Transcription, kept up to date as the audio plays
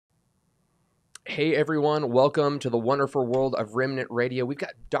Hey everyone, welcome to the wonderful world of Remnant Radio. We've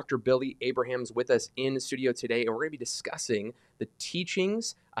got Dr. Billy Abrahams with us in the studio today, and we're going to be discussing the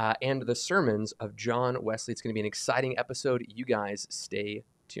teachings and the sermons of John Wesley. It's going to be an exciting episode. You guys stay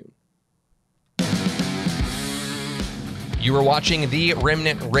tuned. You are watching The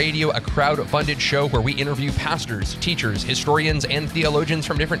Remnant Radio, a crowd-funded show where we interview pastors, teachers, historians, and theologians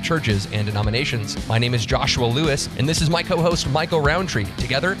from different churches and denominations. My name is Joshua Lewis, and this is my co-host, Michael Roundtree.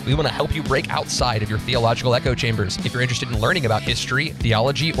 Together, we want to help you break outside of your theological echo chambers. If you're interested in learning about history,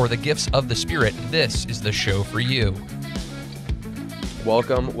 theology, or the gifts of the Spirit, this is the show for you.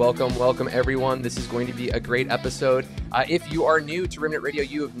 Welcome, everyone. This is going to be a great episode. If you are new to Remnant Radio,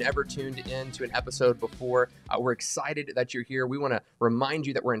 you have never tuned in to an episode before, we're excited that you're here. We want to remind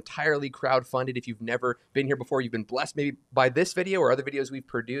you that we're entirely crowd-funded. If you've never been here before, you've been blessed maybe by this video or other videos we've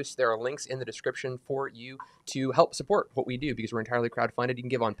produced. There are links in the description for you to help support what we do because we're entirely crowd-funded. You can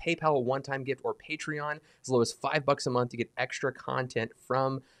give on PayPal, a one-time gift, or Patreon as low as $5 a month to get extra content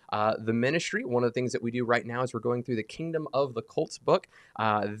from the ministry. One of the things that we do right now is we're going through the Kingdom of the Cults book.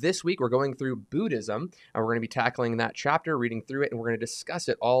 This week, we're going through Buddhism, and we're going to be tackling that chapter, reading through it, and we're going to discuss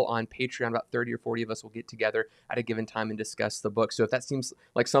it all on Patreon. About 30 or 40 of us will get together at a given time and discuss the book. So if that seems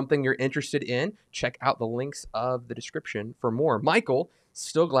like something you're interested in, check out the links of the description for more. Michael,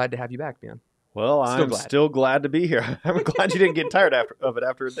 still glad to have you back, man. Well, I'm still glad to be here. I'm glad you didn't get tired of it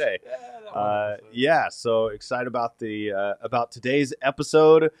after a day. So excited about today's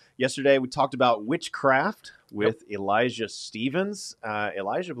episode. Yesterday we talked about witchcraft with Elijah Stevens.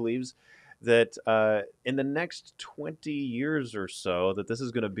 Elijah believes that in the next 20 years or so that this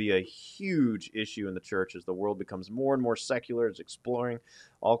is going to be a huge issue in the church as the world becomes more and more secular, it's exploring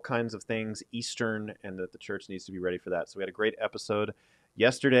all kinds of things Eastern, and that the church needs to be ready for that. So we had a great episode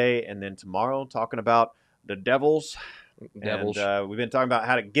yesterday, and then tomorrow talking about the devils. And we've been talking about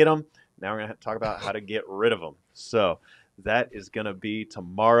how to get them. Now we're going to talk about how to get rid of them. So that is going to be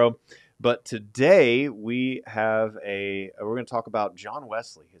tomorrow. But today we're going to talk about John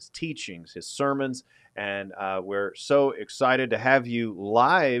Wesley, his teachings, his sermons, and we're so excited to have you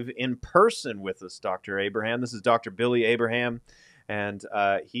live in person with us, Dr. Abraham. This is Dr. Billy Abraham, and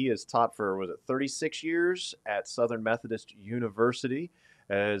he has taught for 36 years at Southern Methodist University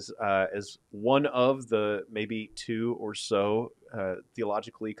as one of the maybe two or so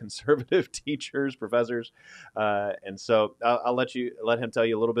theologically conservative teachers, professors, and so I'll let him tell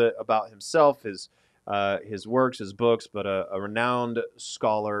you a little bit about himself, his works, his books, but a renowned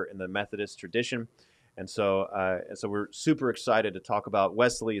scholar in the Methodist tradition, and so we're super excited to talk about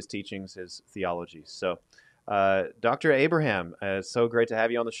Wesley, his teachings, his theology. So, Dr. Abraham, it's so great to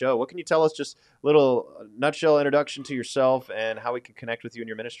have you on the show. What can you tell us, just a little nutshell introduction to yourself and how we can connect with you in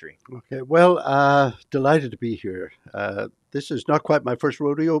your ministry? Okay, well, delighted to be here. This is not quite my first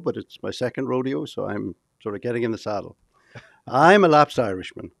rodeo, but it's my second rodeo, so I'm sort of getting in the saddle. I'm a lapsed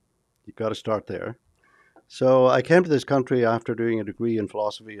Irishman. You've got to start there. So I came to this country after doing a degree in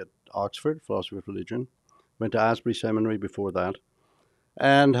philosophy at Oxford, philosophy of religion. Went to Asbury Seminary before that.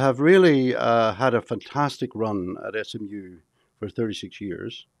 And have really had a fantastic run at SMU for 36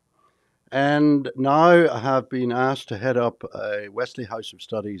 years. And now I have been asked to head up a Wesley House of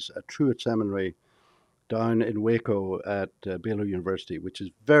Studies at Truett Seminary down in Waco at Baylor University, which is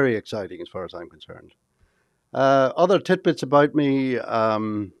very exciting as far as I'm concerned. Other tidbits about me,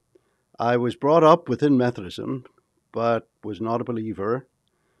 I was brought up within Methodism, but was not a believer,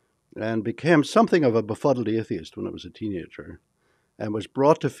 and became something of a befuddled atheist when I was a teenager, and was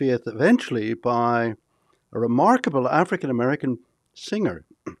brought to faith eventually by a remarkable African-American singer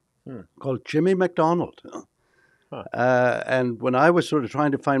called Jimmy MacDonald. And when I was sort of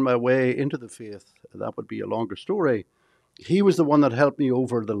trying to find my way into the faith, that would be a longer story, he was the one that helped me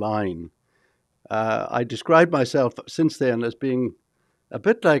over the line. I described myself since then as being a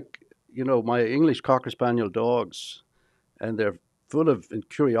bit like, my English Cocker Spaniel dogs, and they're full of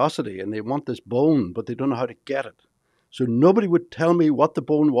curiosity, and they want this bone, but they don't know how to get it. So nobody would tell me what the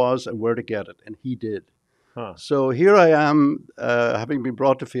bone was and where to get it, and he did. So here I am, having been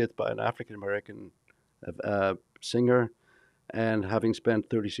brought to faith by an African-American singer, and having spent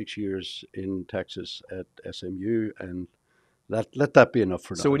 36 years in Texas at SMU, and let that be enough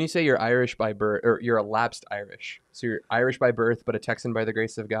for now. So when you say you're Irish by birth, or you're a lapsed Irish, so you're Irish by birth, but a Texan by the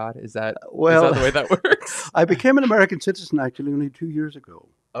grace of God, is that the way that works? I became an American citizen actually only 2 years ago.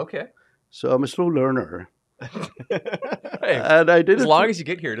 Okay. So I'm a slow learner. Hey, and I did as long as you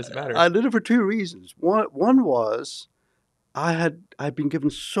get here, it doesn't matter. I did it for two reasons. One was I'd been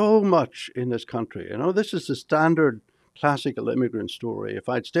given so much in this country. This is the standard classical immigrant story. If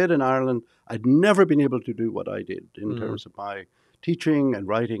I'd stayed in Ireland, I'd never been able to do what I did in terms of my teaching and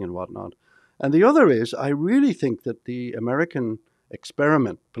writing and whatnot. And the other is, I really think that the American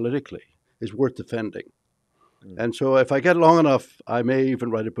experiment politically is worth defending. And so if I get long enough, I may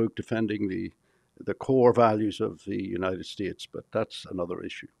even write a book defending the core values of the United States, but that's another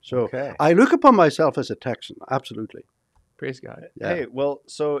issue. So I look upon myself as a Texan, absolutely. Praise God. Yeah. Hey, well,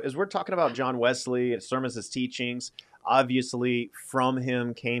 so as we're talking about John Wesley, his sermons, his teachings, obviously from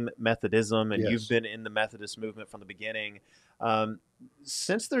him came Methodism, and you've been in the Methodist movement from the beginning.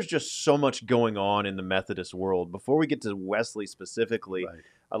 Since there's just so much going on in the Methodist world, before we get to Wesley specifically,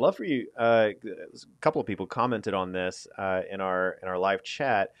 I'd love for you. A couple of people commented on this in our live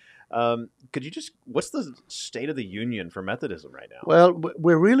chat. Could you just, what's the state of the union for Methodism right now? Well,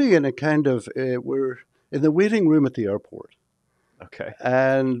 we're really in a kind of we're in the waiting room at the airport. Okay.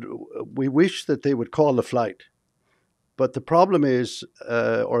 And we wish that they would call the flight, but the problem is,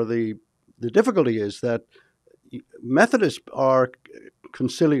 or the difficulty is that Methodists are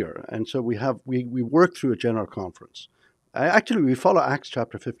conciliar, and so we work through a general conference. Actually, we follow Acts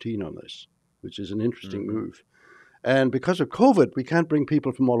chapter 15 on this, which is an interesting move. And because of COVID, we can't bring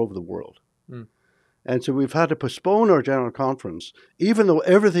people from all over the world. And so we've had to postpone our general conference, even though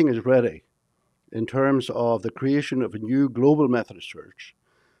everything is ready in terms of the creation of a new global Methodist church,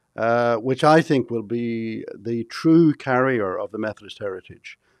 which I think will be the true carrier of the Methodist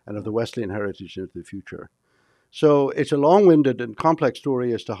heritage and of the Wesleyan heritage into the future. So it's a long-winded and complex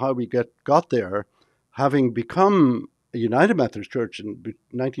story as to how we got there, having become a United Methodist Church in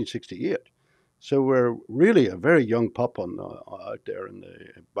 1968. So we're really a very young pup out there in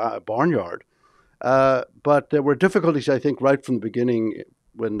the barnyard. But there were difficulties, I think, right from the beginning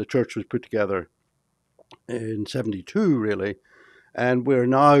when the church was put together in 72, really. And we're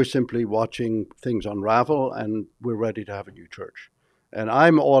now simply watching things unravel, and we're ready to have a new church. And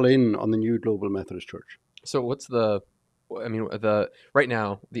I'm all in on the new Global Methodist Church. So what's right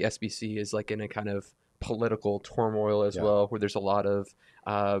now, the SBC is like in a kind of political turmoil as well, where there's a lot of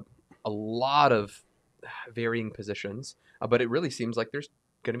varying positions, but it really seems like there's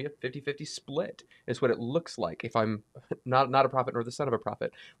going to be a 50-50 split is what it looks like, if I'm not a prophet nor the son of a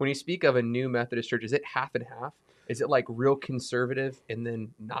prophet. When you speak of a new Methodist church, is it half and half? Is it like real conservative and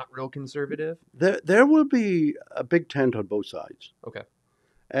then not real conservative? There will be a big tent on both sides. Okay.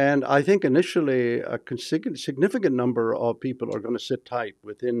 And I think initially a significant number of people are going to sit tight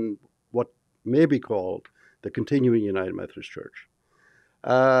within what may be called the continuing United Methodist Church.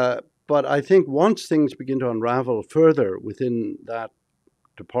 But I think once things begin to unravel further within that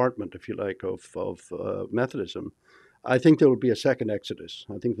department, if you like, of Methodism, I think there will be a second exodus.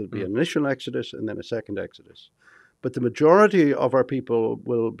 I think there'll be an initial exodus and then a second exodus. But the majority of our people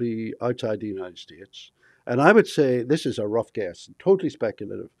will be outside the United States. And I would say, this is a rough guess, totally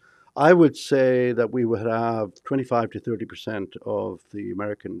speculative, I would say that we would have 25 to 30% of the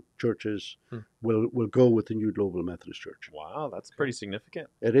American churches will go with the new Global Methodist Church. Wow, that's pretty significant.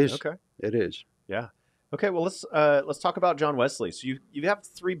 It is. Okay. It is. Yeah. Okay, well, let's talk about John Wesley. So you have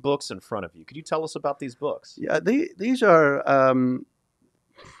 3 books in front of you. Could you tell us about these books? Yeah, these are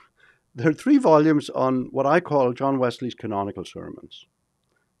there are 3 volumes on what I call John Wesley's canonical sermons.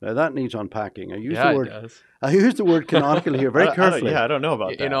 Now that needs unpacking. I use the word canonical here very carefully. I don't know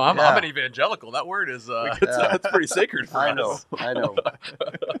about that. I'm an evangelical. That word is that's pretty sacred for us. I know.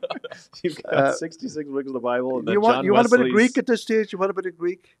 You've got 66 books of the Bible. And you want a bit of Greek at this stage? You want a bit of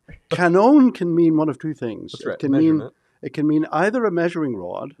Greek? Canon can mean one of 2 things. That's right. It can mean either a measuring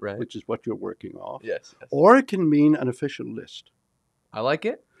rod, which is what you're working off, or it can mean an official list. I like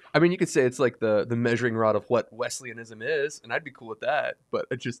it. I mean, you could say it's like the measuring rod of what Wesleyanism is, and I'd be cool with that. But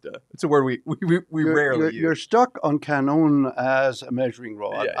it's just it's a word we rarely use. You're stuck on canon as a measuring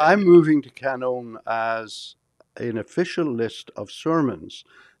rod. I'm moving to canon as an official list of sermons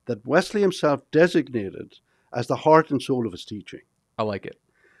that Wesley himself designated as the heart and soul of his teaching. I like it.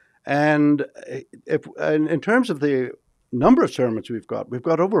 And in terms of the number of sermons we've got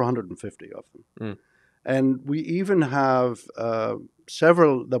over 150 of them. And we even have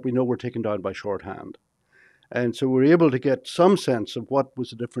several that we know were taken down by shorthand. And so we're able to get some sense of what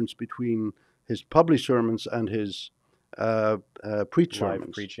was the difference between his published sermons and his preached sermons.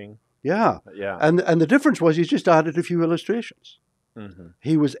 Live preaching. Yeah. And the difference was he just added a few illustrations.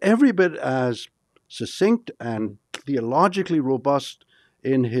 He was every bit as succinct and theologically robust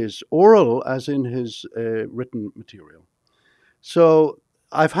in his oral as in his written material. So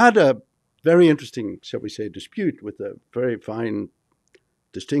I've had a very interesting, shall we say, dispute with a very fine,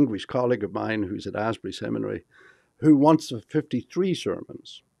 distinguished colleague of mine who's at Asbury Seminary, who wants 53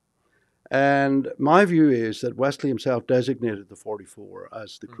 sermons. And my view is that Wesley himself designated the 44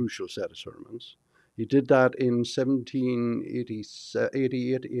 as the crucial set of sermons. He did that in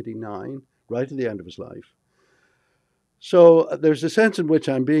 1788, 89, right at the end of his life. So there's a sense in which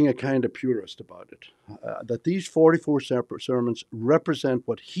I'm being a kind of purist about it, that these 44 separate sermons represent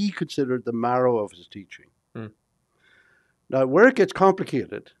what he considered the marrow of his teaching. Now, where it gets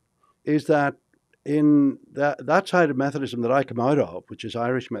complicated is that in that side of Methodism that I come out of, which is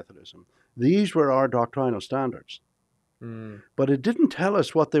Irish Methodism, these were our doctrinal standards. But it didn't tell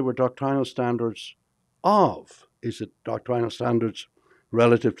us what they were doctrinal standards of. Is it doctrinal standards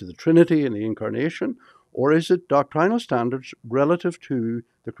relative to the Trinity and the Incarnation, or is it doctrinal standards relative to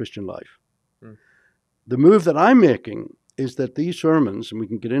the Christian life? The move that I'm making is that these sermons, and we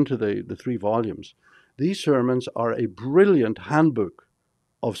can get into the 3 volumes, these sermons are a brilliant handbook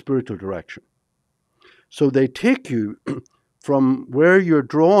of spiritual direction. So they take you from where you're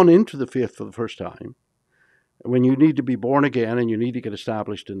drawn into the faith for the first time, when you need to be born again and you need to get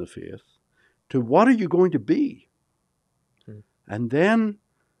established in the faith, to what are you going to be? And then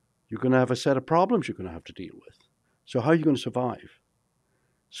you're going to have a set of problems you're going to have to deal with. So how are you going to survive?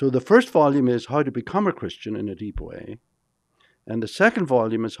 So the first volume is how to become a Christian in a deep way. And the second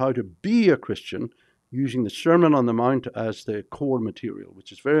volume is how to be a Christian using the Sermon on the Mount as the core material,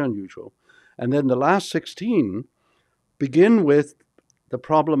 which is very unusual. And then the last 16 begin with the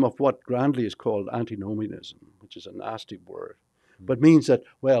problem of what grandly is called antinomianism, which is a nasty word, but means that,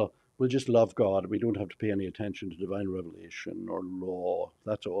 well, we'll just love God. We don't have to pay any attention to divine revelation or law.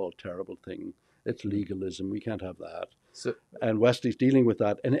 That's all a terrible thing. It's legalism. We can't have that. And Wesley's dealing with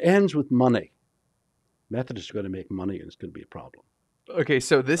that. And it ends with money. Methodists are going to make money, and it's going to be a problem. Okay,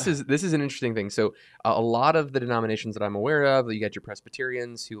 so this is an interesting thing. So a lot of the denominations that I'm aware of, you got your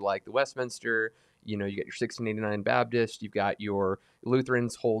Presbyterians who like the Westminster, you get your 1689 Baptist, you've got your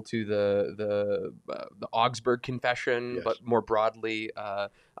Lutherans hold to the Augsburg Confession, Yes. but more broadly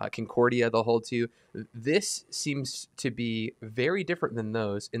Concordia they'll hold to. This seems to be very different than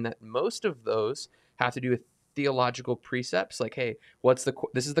those in that most of those have to do with theological precepts, like, hey,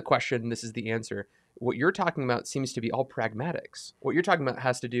 this is the question, this is the answer. What you're talking about seems to be all pragmatics. What you're talking about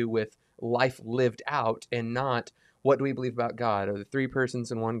has to do with life lived out and not what do we believe about God, or the 3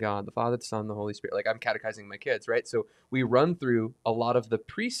 persons in one God, the Father, the Son, the Holy Spirit. Like, I'm catechizing my kids, right? So we run through a lot of the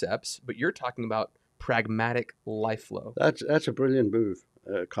precepts, but you're talking about pragmatic life flow. That's a brilliant move,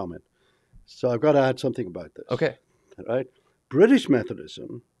 comment. So I've got to add something about this. Okay. Right? British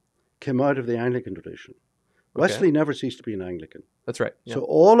Methodism came out of the Anglican tradition. Wesley never ceased to be an Anglican. That's right. Yeah. So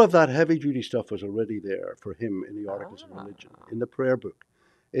all of that heavy-duty stuff was already there for him in the Articles of Religion, in the prayer book.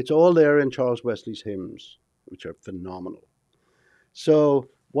 It's all there in Charles Wesley's hymns, which are phenomenal. So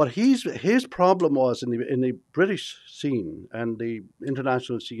what his problem was in the British scene and the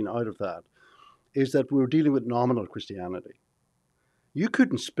international scene out of that is that we were dealing with nominal Christianity. You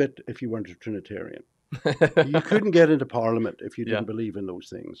couldn't spit if you weren't a Trinitarian. You couldn't get into Parliament if you didn't believe in those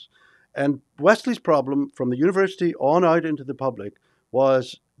things. And Wesley's problem from the university on out into the public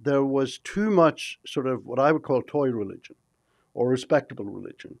was there was too much sort of what I would call toy religion or respectable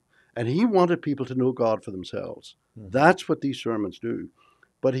religion. And he wanted people to know God for themselves. That's what these sermons do.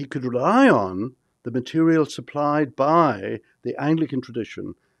 But he could rely on the material supplied by the Anglican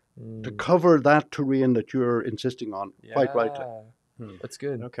tradition to cover that terrain that you're insisting on, quite rightly. That's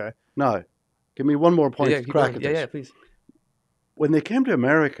good. Okay. Now, give me one more point to crack at this. Yeah, please. When they came to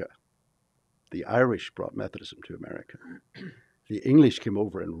America, the Irish brought Methodism to America. The English came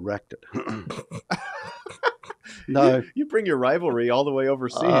over and wrecked it. No, you bring your rivalry all the way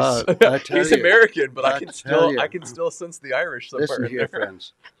overseas. He's American, but I can still sense the Irish somewhere. Listen here,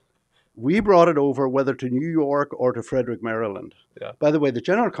 friends. We brought it over, whether to New York or to Frederick, Maryland. Yeah. By the way, the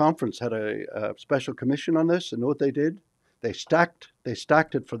General Conference had a special commission on this, and know what they did? They stacked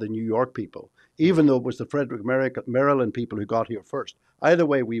it for the New York people, even though it was the Frederick, Maryland people who got here first. Either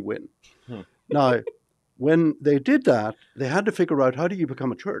way, we win. Now, when they did that, they had to figure out how do you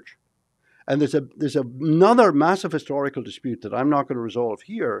become a church. And there's another massive historical dispute that I'm not going to resolve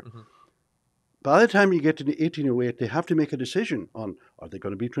here. By the time you get to 1808, they have to make a decision on, are they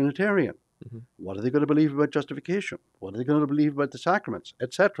going to be Trinitarian? What are they going to believe about justification? What are they going to believe about the sacraments,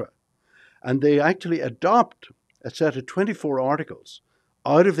 etc.? And they actually adopt a set of 24 articles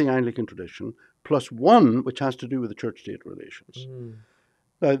out of the Anglican tradition, plus one which has to do with the church-state relations.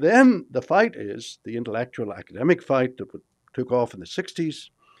 Now then, the fight is, the intellectual academic fight that took off in the 60s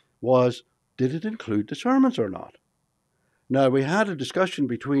was, did it include the sermons or not? Now, we had a discussion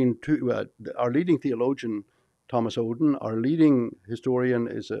between our leading theologian, Thomas Oden. Our leading historian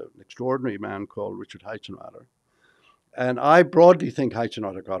is an extraordinary man called Richard Heitzenrater. And I broadly think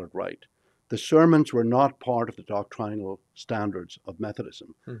Heitzenrater got it right. The sermons were not part of the doctrinal standards of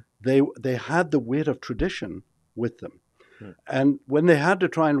Methodism. They had the weight of tradition with them. And when they had to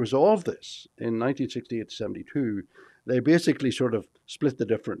try and resolve this in 1968 to 72, they basically sort of split the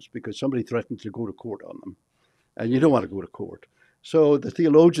difference because somebody threatened to go to court on them. And you don't want to go to court. So the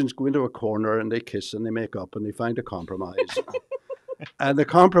theologians go into a corner and they kiss and they make up and they find a compromise. And the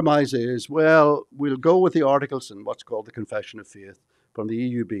compromise is, well, we'll go with the articles in what's called the Confession of Faith from the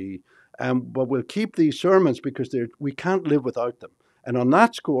EUB, but we'll keep these sermons because we can't live without them. And on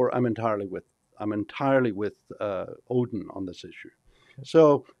that score, I'm entirely with Odin on this issue.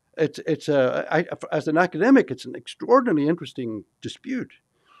 So as an academic, it's an extraordinarily interesting dispute.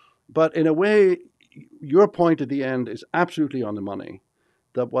 But in a way, your point at the end is absolutely on the money.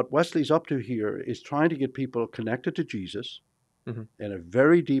 That what Wesley's up to here is trying to get people connected to Jesus in a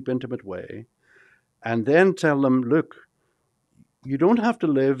very deep, intimate way, and then tell them, look, you don't have to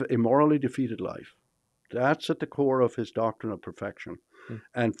live a morally defeated life. That's at the core of his doctrine of perfection.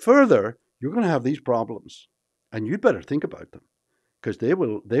 And further, you're going to have these problems, and you'd better think about them, because they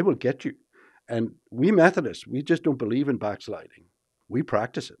will get you. And we Methodists, we just don't believe in backsliding. We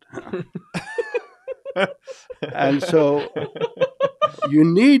practice it. And so you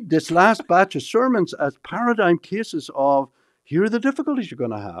need this last batch of sermons as paradigm cases of, here are the difficulties you're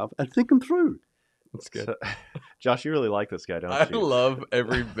going to have, and think them through. That's good. So, Josh, you really like this guy, don't you? I love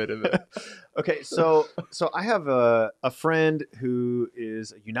every bit of it. Okay, so I have a friend who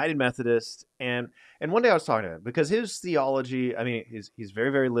is a United Methodist, and one day I was talking to him because his theology, I mean, he's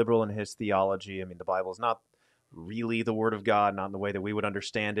very, very liberal in his theology. I mean, the Bible is not really the Word of God, not in the way that we would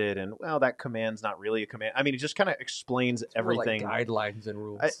understand it, and well, that command's not really a command. I mean, it just kind of explains everything. Like guidelines and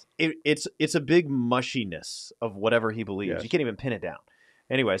rules. It's a big mushiness of whatever he believes. Yes. You can't even pin it down.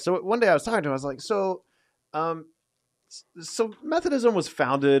 Anyway, so one day I was talking to him. I was like, so Methodism was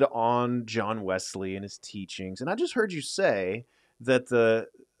founded on John Wesley and his teachings, and I just heard you say that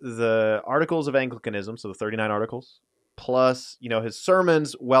the articles of Anglicanism, so the 39 articles, plus his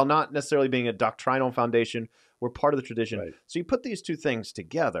sermons, while not necessarily being a doctrinal foundation, were part of the tradition. Right. So you put these two things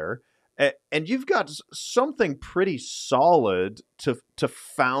together, and you've got something pretty solid to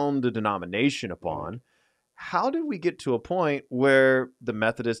found a denomination upon. Right. How did we get to a point where the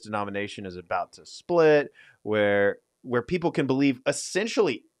Methodist denomination is about to split, where people can believe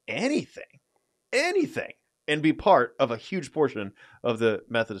essentially anything, and be part of a huge portion of the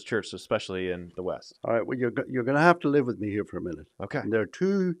Methodist Church, especially in the West? All right, well, you're going to have to live with me here for a minute. Okay. And there are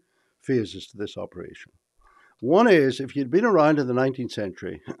two phases to this operation. One is, if you'd been around in the 19th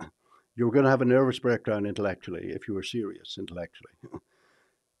century, you were going to have a nervous breakdown intellectually if you were serious intellectually.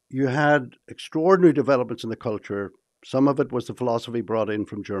 You had extraordinary developments in the culture. Some of it was the philosophy brought in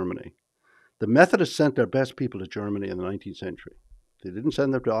from Germany. The Methodists sent their best people to Germany in the 19th century. They didn't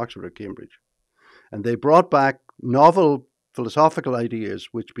send them to Oxford or Cambridge. And they brought back novel philosophical ideas,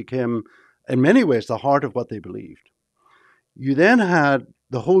 which became, in many ways, the heart of what they believed. You then had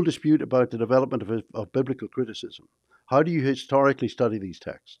the whole dispute about the development of biblical criticism. How do you historically study these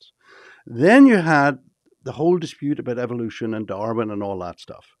texts? Then you had the whole dispute about evolution and Darwin and all that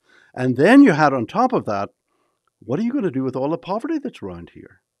stuff. And then you had on top of that, what are you going to do with all the poverty that's around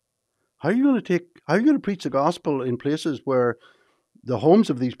here? How are you going to preach the gospel in places where the homes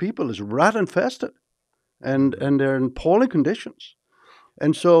of these people is rat infested and they're in appalling conditions?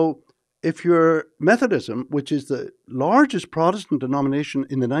 And so if you're Methodism, which is the largest Protestant denomination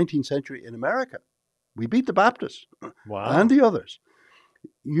in the 19th century in America, we beat the Baptists and the others.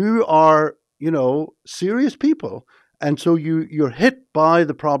 You are, serious people. And so you're hit by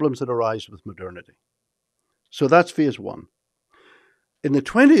the problems that arise with modernity. So that's phase one. In the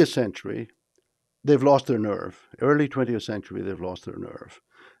 20th century, they've lost their nerve. Early 20th century, they've lost their nerve.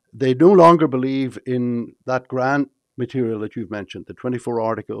 They no longer believe in that grand material that you've mentioned, the 24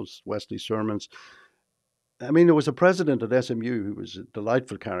 articles, Wesley's sermons. I mean, there was a president at SMU who was a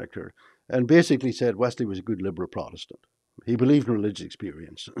delightful character and basically said Wesley was a good liberal Protestant. He believed in religious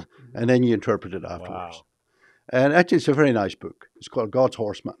experience, and then you interpret it afterwards. Wow. And actually, it's a very nice book. It's called God's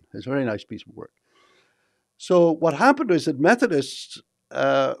Horseman. It's a very nice piece of work. So what happened is that Methodists,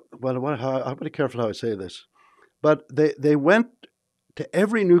 I'm very careful how I say this, but they went to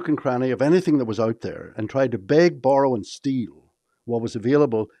every nook and cranny of anything that was out there and tried to beg, borrow, and steal what was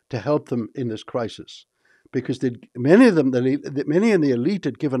available to help them in this crisis. Because many in the elite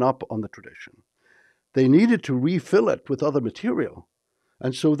had given up on the tradition. They needed to refill it with other material.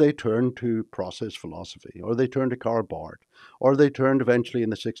 And so they turned to process philosophy, or they turned to Karl Barth, or they turned eventually in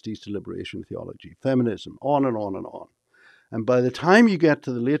the 60s to liberation theology, feminism, on and on and on. And by the time you get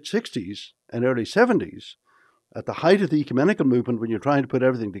to the late 60s and early 70s, at the height of the ecumenical movement, when you're trying to put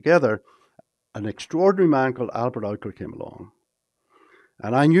everything together, an extraordinary man called Albert Outler came along.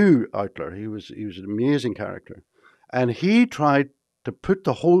 And I knew Outler. He was an amazing character. And he tried to put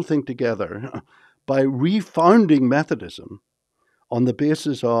the whole thing together by refounding Methodism on the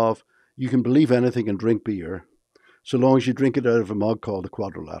basis of you can believe anything and drink beer so long as you drink it out of a mug called the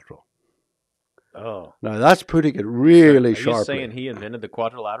quadrilateral. Oh. Now, that's putting it really Are sharply. you saying he invented the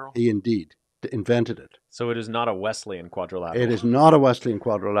quadrilateral? He indeed invented it. So it is not a Wesleyan quadrilateral. It is not a Wesleyan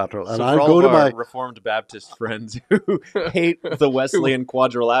quadrilateral. So and for I'll all go of to our my Reformed Baptist friends who hate the Wesleyan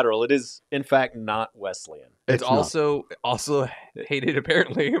quadrilateral, it is in fact not Wesleyan. It's not. also hated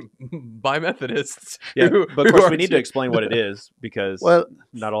apparently by Methodists. Yeah, who- but of who course are we need to explain what it is because Well,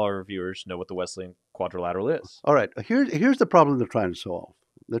 not all our viewers know what the Wesleyan quadrilateral is. all right. Here's the problem they're trying to solve.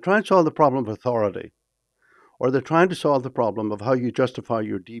 They're trying to solve the problem of authority, or they're trying to solve the problem of how you justify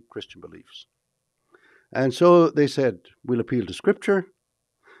your deep Christian beliefs. And so they said, we'll appeal to Scripture,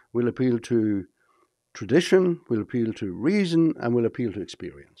 we'll appeal to tradition, we'll appeal to reason, and we'll appeal to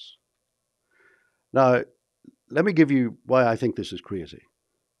experience. Now, let me give you why I think this is crazy.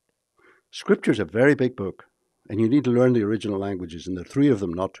 Scripture is a very big book, and you need to learn the original languages, and there are 3 of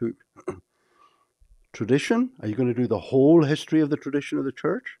them, not 2. Tradition, are you going to do the whole history of the tradition of the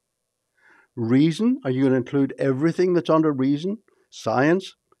church? Reason, are you going to include everything that's under reason?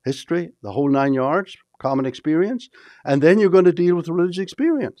 Science, history, the whole 9 yards, common experience, and then you're going to deal with religious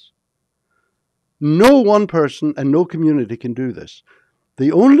experience. No one person and no community can do this.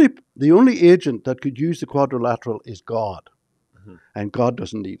 The only agent that could use the quadrilateral is God, and God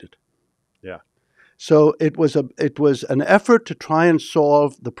doesn't need it. Yeah. So it was an effort to try and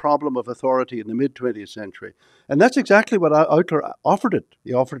solve the problem of authority in the mid-20th century. And that's exactly what Outler offered it.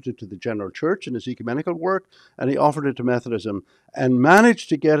 He offered it to the general church in his ecumenical work, and he offered it to Methodism, and managed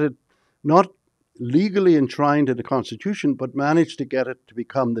to get it not legally enshrined in the Constitution, but managed to get it to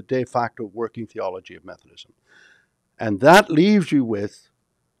become the de facto working theology of Methodism. And that leaves you with,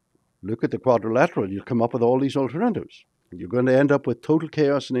 look at the quadrilateral, you'll come up with all these alternatives. You're going to end up with total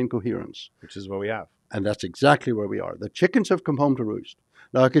chaos and incoherence. Which is what we have. And that's exactly where we are. The chickens have come home to roost.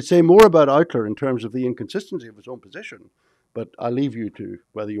 Now, I could say more about Outler in terms of the inconsistency of his own position, but I'll leave you to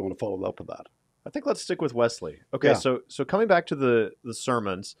whether you want to follow up with that. I think let's stick with Wesley. Okay, Yeah. so coming back to the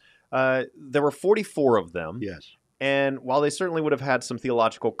sermons, there were 44 of them. Yes. And while they certainly would have had some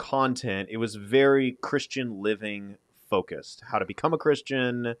theological content, it was very Christian living focused. How to become a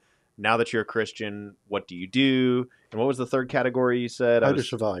Christian. Now that you're a Christian, what do you do? And what was the third category you said? How to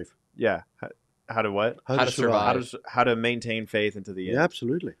survive. Yeah. How to what? How to survive. How to maintain faith into the end. Yeah,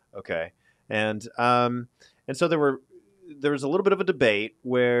 absolutely. Okay. And so there was a little bit of a debate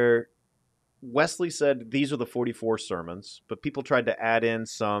where Wesley said these are the 44 sermons, but people tried to add in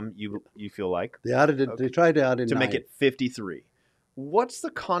some. You feel like They added it. Okay. They tried to add in to 9. make it 53. What's the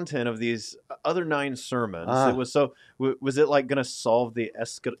content of these other 9 sermons? Was it like going to solve the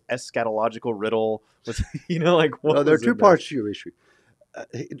eschatological riddle? Was like what? No, there are was 2 in parts to your issue.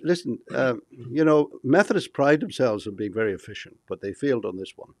 Listen, Methodists pride themselves on being very efficient, but they failed on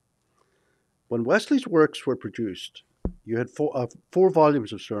this one. When Wesley's works were produced, you had 4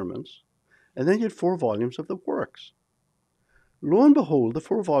 volumes of sermons, and then you had 4 volumes of the works. Lo and behold, the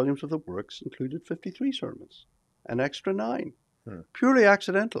 4 volumes of the works included 53 sermons, an extra 9. Purely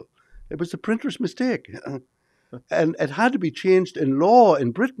accidental. It was the printer's mistake. And it had to be changed in law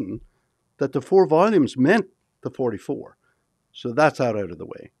in Britain that the 4 volumes meant the 44. So that's out of the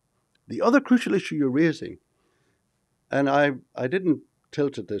way. The other crucial issue you're raising, and I didn't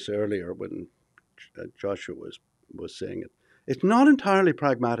tilt at this earlier when Joshua was saying it, it's not entirely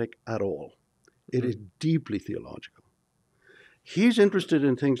pragmatic at all. It is deeply theological. He's interested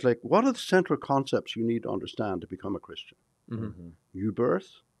in things like, what are the central concepts you need to understand to become a Christian? Mm-hmm. New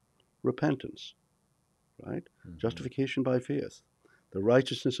birth, repentance, right? Mm-hmm. Justification by faith, the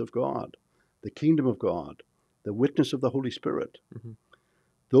righteousness of God, the kingdom of God, the witness of the Holy Spirit. Mm-hmm.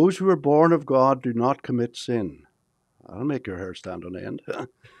 Those who are born of God do not commit sin. That'll make your hair stand on end.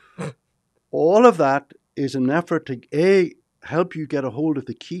 All of that is an effort to, help you get a hold of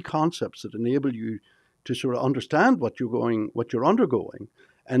the key concepts that enable you to sort of understand what you're undergoing.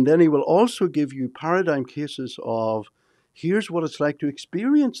 And then he will also give you paradigm cases of, here's what it's like to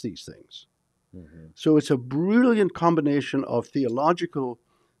experience these things. Mm-hmm. So it's a brilliant combination of theological,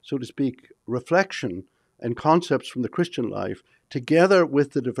 so to speak, reflection and concepts from the Christian life, together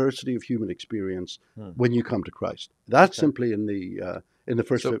with the diversity of human experience when you come to Christ. That's simply in the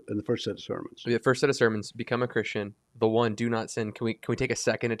first set of sermons. The first set of sermons, become a Christian. The one, do not sin. Can we take a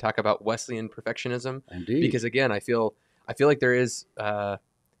second to talk about Wesleyan perfectionism? Indeed. Because again, I feel like there's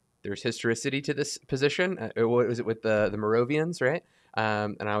historicity to this position. What was it with the Moravians, right?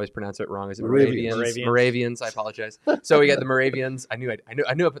 and I always pronounce it wrong. Is it Moravians. Moravians? Moravians. I apologize. So we got the Moravians. I knew I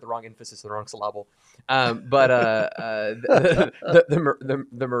put the wrong emphasis on the wrong syllable.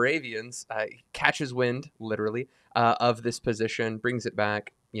 The Moravians catches wind, literally, of this position, brings it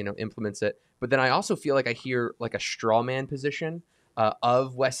back, implements it. But then I also feel like I hear like a straw man position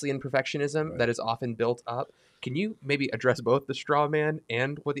of Wesleyan perfectionism that is often built up. Can you maybe address both the straw man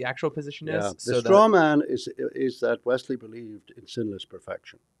and what the actual position is? Yeah, the straw man is that Wesley believed in sinless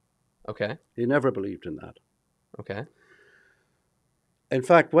perfection. Okay. He never believed in that. Okay. In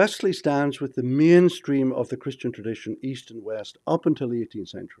fact, Wesley stands with the mainstream of the Christian tradition, East and West, up until the 18th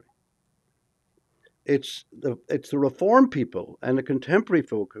century. It's the Reformed people and the contemporary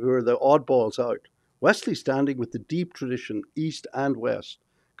folk who are the oddballs out. Wesley standing with the deep tradition, East and West,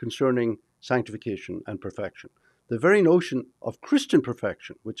 concerning sanctification and perfection. The very notion of Christian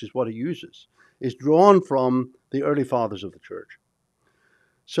perfection, which is what he uses, is drawn from the early fathers of the church.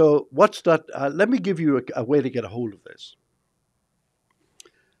 So what's that? Let me give you a way to get a hold of this.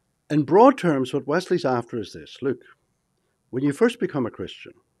 In broad terms, what Wesley's after is this. Look, when you first become a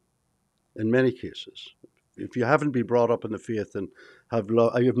Christian, in many cases, if you haven't been brought up in the faith and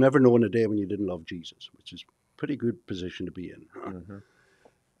you've never known a day when you didn't love Jesus, which is a pretty good position to be in. Mm-hmm.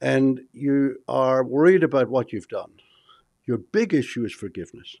 And you are worried about what you've done. Your big issue is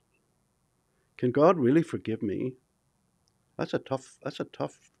forgiveness. Can God really forgive me? That's a tough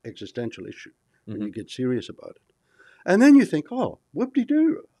existential issue when you get serious about it. And then you think, oh,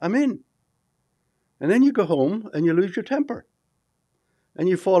 whoop-de-doo, I'm in. And then you go home and you lose your temper. And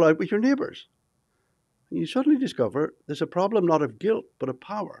you fall out with your neighbors. And you suddenly discover there's a problem not of guilt, but of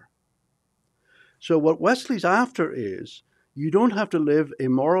power. So what Wesley's after is, you don't have to live a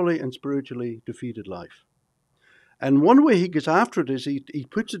morally and spiritually defeated life. And one way he gets after it is he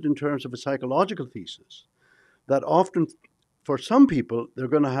puts it in terms of a psychological thesis, that often for some people, they're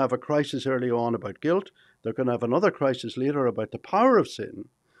going to have a crisis early on about guilt, they're going to have another crisis later about the power of sin,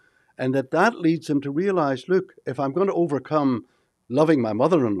 and that leads them to realize, look, if I'm going to overcome loving my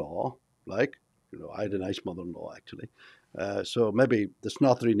mother-in-law, I had a nice mother-in-law actually, so maybe the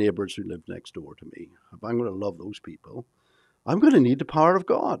snothery neighbors who lived next door to me, if I'm going to love those people, I'm going to need the power of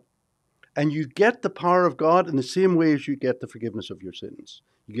God. And you get the power of God in the same way as you get the forgiveness of your sins.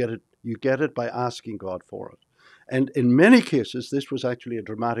 You get it by asking God for it. And in many cases, this was actually a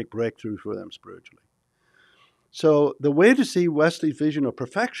dramatic breakthrough for them spiritually. So the way to see Wesley's vision of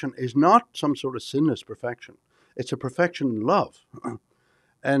perfection is not some sort of sinless perfection. It's a perfection in love.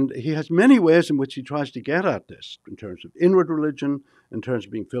 And he has many ways in which he tries to get at this, in terms of inward religion, in terms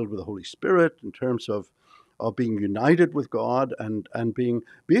of being filled with the Holy Spirit, in terms of being united with God and being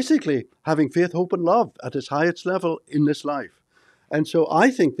basically having faith, hope, and love at its highest level in this life. And so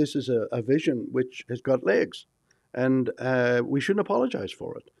I think this is a vision which has got legs, and we shouldn't apologize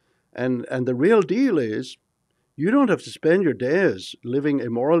for it. And the real deal is, you don't have to spend your days living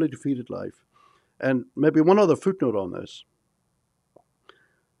a morally defeated life. And maybe one other footnote on this.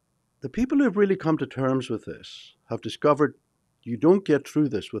 The people who have really come to terms with this have discovered you don't get through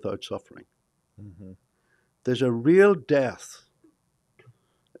this without suffering. Mm-hmm. There's a real death.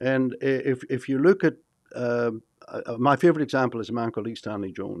 And if you look at, my favorite example is a man called E.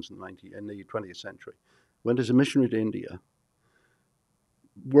 Stanley Jones in the 20th century. Went as a missionary to India,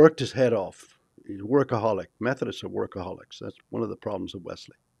 worked his head off. He's a workaholic. Methodists are workaholics. That's one of the problems of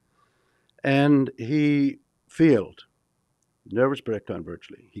Wesley. And he failed. Nervous breakdown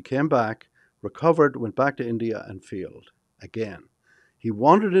virtually. He came back, recovered, went back to India and failed again. He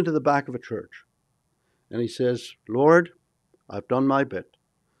wandered into the back of a church. And he says, Lord, I've done my bit.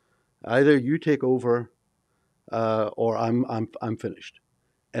 Either you take over or I'm finished.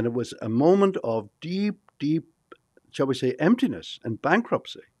 And it was a moment of deep, shall we say, emptiness and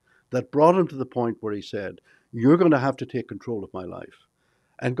bankruptcy that brought him to the point where he said, you're going to have to take control of my life.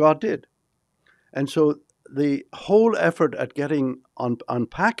 And God did. And so the whole effort at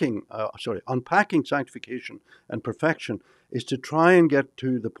unpacking sanctification and perfection is to try and get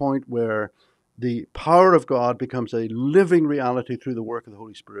to the point where the power of God becomes a living reality through the work of the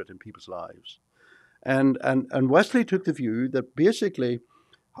Holy Spirit in people's lives. And Wesley took the view that basically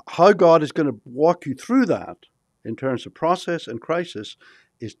how God is going to walk you through that in terms of process and crisis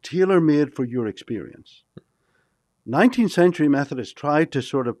is tailor-made for your experience. 19th century Methodists tried to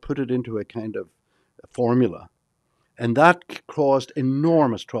sort of put it into a kind of formula, and that caused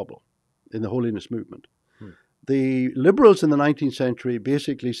enormous trouble in the holiness movement. The liberals in the 19th century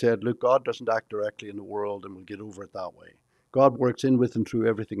basically said, look, God doesn't act directly in the world and we'll get over it that way. God works in, with, and through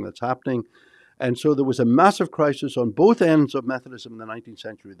everything that's happening. And so there was a massive crisis on both ends of Methodism in the 19th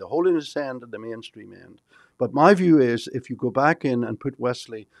century, the holiness end and the mainstream end. But my view is, if you go back in and put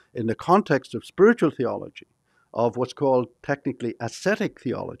Wesley in the context of spiritual theology, of what's called technically ascetic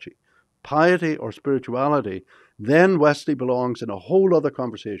theology, piety or spirituality, then Wesley belongs in a whole other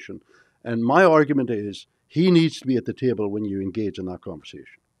conversation. And my argument is he needs to be at the table when you engage in that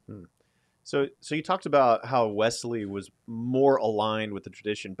conversation. So you talked about how Wesley was more aligned with the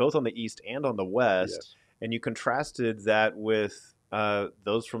tradition, both on the East and on the West, Yes. and you contrasted that with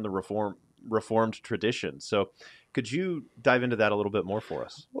those from the Reformed tradition. So could you dive into that a little bit more for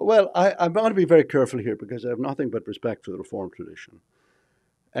us? Well, I want to be very careful here because I have nothing but respect for the Reformed tradition.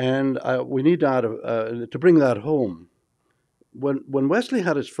 And we need to bring that home. When Wesley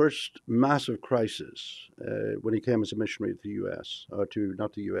had his first massive crisis, when he came as a missionary to the U.S., or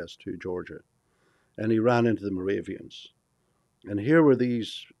not the U.S., to Georgia, and he ran into the Moravians. And here were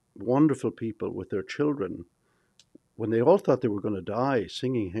these wonderful people with their children, when they all thought they were going to die,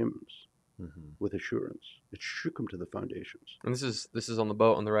 singing hymns with assurance. It shook him to the foundations. And this is on the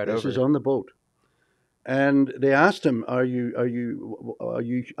boat on the ride over. This is on the boat. And they asked him, do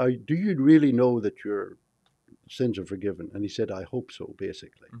you really know that your sins are forgiven? And he said, I hope so,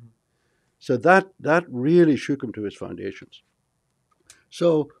 basically. So that really shook him to his foundations.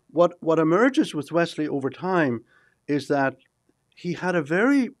 So what emerges with Wesley over time is that he had a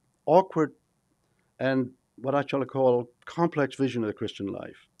very awkward and what I shall call complex vision of the Christian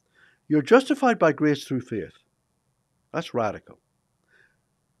life. You're justified by grace through faith. That's radical.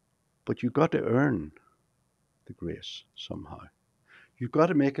 But you've got to earn the grace somehow. You've got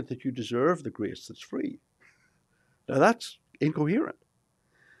to make it that you deserve the grace that's free. Now that's incoherent.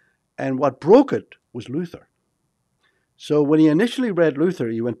 And what broke it was Luther. So when he initially read Luther,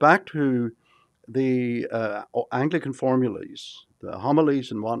 he went back to the Anglican formularies, the homilies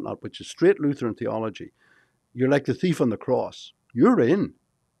and whatnot, which is straight Lutheran theology. You're like the thief on the cross. You're in.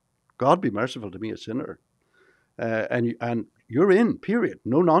 God be merciful to me, a sinner. And you're in, period.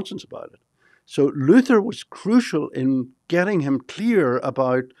 No nonsense about it. So Luther was crucial in getting him clear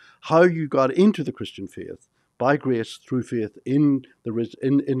about how you got into the Christian faith by grace through faith in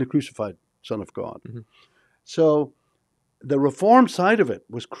the crucified Son of God. So the Reformed side of it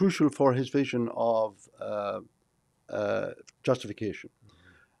was crucial for his vision of justification.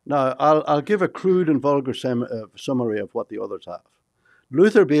 Now, I'll give a crude and vulgar summary of what the others have.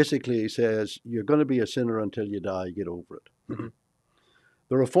 Luther basically says, you're going to be a sinner until you die, get over it.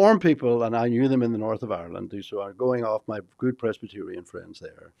 The Reformed people, and I knew them in the north of Ireland, these who are going off my good Presbyterian friends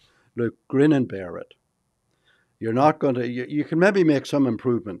there, look, grin and bear it. You're not going to, you can maybe make some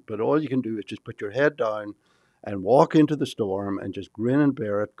improvement, but all you can do is just put your head down and walk into the storm and just grin and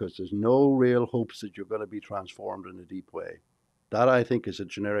bear it, because there's no real hopes that you're going to be transformed in a deep way. That, I think, is a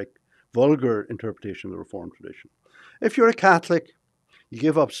generic, vulgar interpretation of the Reformed tradition. If you're a Catholic, you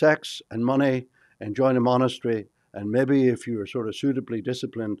give up sex and money and join a monastery, and maybe if you're sort of suitably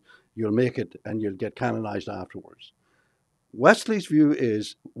disciplined, you'll make it and you'll get canonized afterwards. Wesley's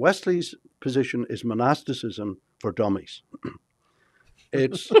position is monasticism for dummies.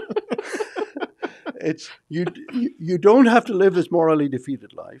 You don't have to live this morally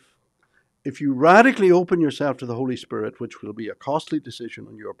defeated life. If you radically open yourself to the Holy Spirit, which will be a costly decision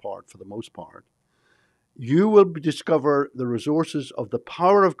on your part for the most part, you will discover the resources of the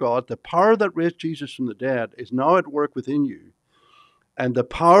power of God. The power that raised Jesus from the dead is now at work within you. And the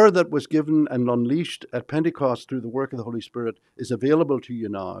power that was given and unleashed at Pentecost through the work of the Holy Spirit is available to you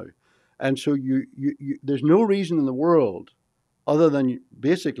now. And so there's no reason in the world, other than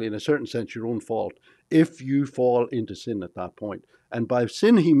basically, in a certain sense, your own fault, if you fall into sin at that point. And by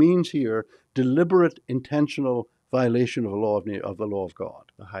sin, he means here deliberate, intentional violation of the law of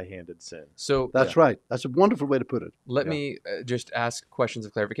God. A high-handed sin. So that's right. That's a wonderful way to put it. Let me just ask questions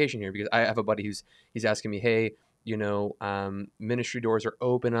of clarification here, because I have a buddy he's asking me, hey, ministry doors are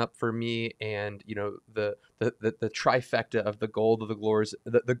open up for me, and the trifecta of the gold of the glories,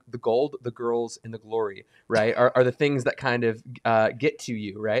 the gold, the girls, and the glory, right, are the things that kind of get to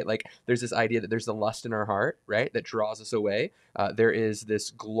you, right? Like there's this idea that there's the lust in our heart, right, that draws us away. There is this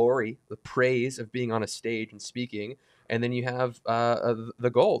glory, the praise of being on a stage and speaking. And then you have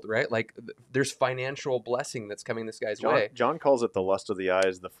the gold, right? Like there's financial blessing that's coming this guy's way. John calls it the lust of the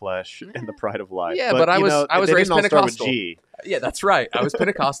eyes, the flesh, and the pride of life. Yeah, but I was raised Pentecostal. With Yeah, that's right. I was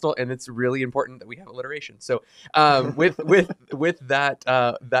Pentecostal, and it's really important that we have alliteration. So with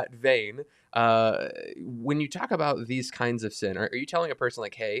that vein, when you talk about these kinds of sin, are you telling a person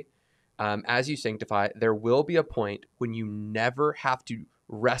like, hey, as you sanctify, there will be a point when you never have to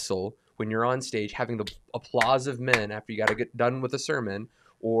wrestle when you're on stage having the applause of men after you got to get done with a sermon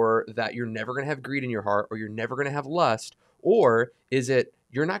or that you're never going to have greed in your heart, or you're never going to have lust? Or is it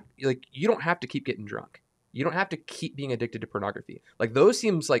you're not, like, you don't have to keep getting drunk. You don't have to keep being addicted to pornography. Like, those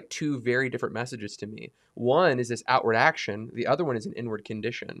seems like two very different messages to me. One is this outward action. The other one is an inward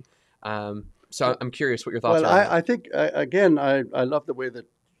condition. So I'm curious what your thoughts Well, are on that. I think, again, I love the way that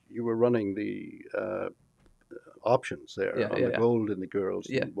you were running the options there Yeah, on yeah, the yeah. gold and the girls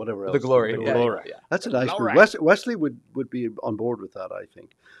Yeah. and whatever else. The glory. The Yeah, glory. yeah. That's a nice Glory. move. Wesley would be on board with that, I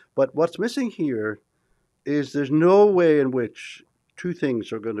think. But what's missing here is there's no way in which two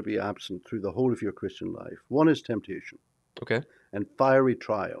things are going to be absent through the whole of your Christian life. One is temptation. Okay. And fiery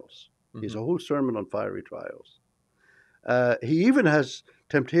trials. He has a whole sermon on fiery trials. He even has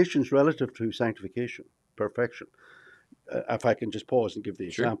temptations relative to sanctification, perfection. If I can just pause and give the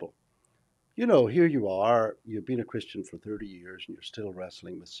example. You know, here you are, you've been a Christian for 30 years and you're still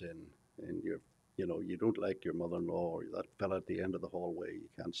wrestling with sin, and you don't like your mother-in-law or that fella at the end of the hallway, you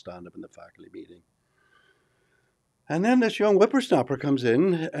can't stand him in the faculty meeting. And then this young whippersnapper comes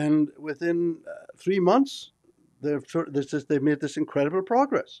in, and within 3 months, they've made this incredible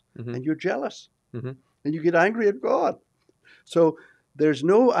progress, and you're jealous, and you get angry at God. So there's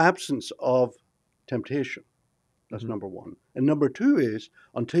no absence of temptation. That's number one. And number two is,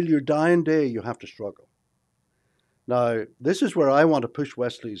 until your dying day, you have to struggle. Now, this is where I want to push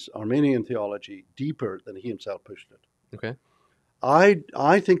Wesley's Arminian theology deeper than he himself pushed it. Okay.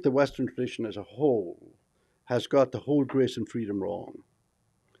 I think the Western tradition as a whole has got the whole grace and freedom wrong.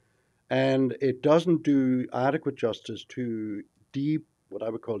 And it doesn't do adequate justice to deep, what I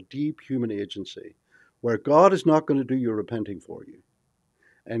would call deep human agency, where God is not going to do your repenting for you.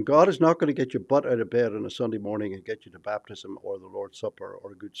 And God is not going to get your butt out of bed on a Sunday morning and get you to baptism or the Lord's Supper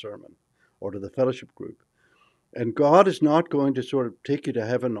or a good sermon or to the fellowship group. And God is not going to sort of take you to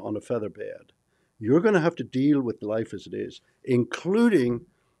heaven on a feather bed. You're going to have to deal with life as it is, including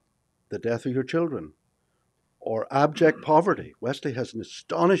the death of your children or abject poverty. Wesley has an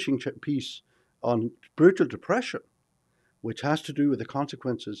astonishing piece on spiritual depression, which has to do with the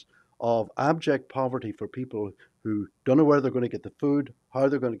consequences of abject poverty for people who don't know where they're going to get the food, how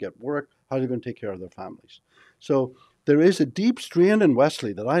they're going to get work, how they're going to take care of their families. So there is a deep strain in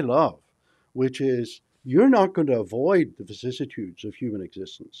Wesley that I love, which is you're not going to avoid the vicissitudes of human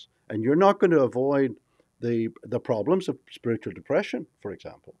existence, and you're not going to avoid the problems of spiritual depression, for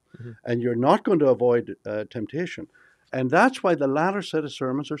example, and you're not going to avoid temptation. And that's why the latter set of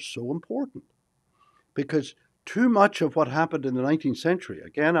sermons are so important, because too much of what happened in the 19th century,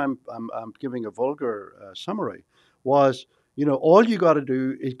 again, I'm giving a vulgar summary, was, all you got to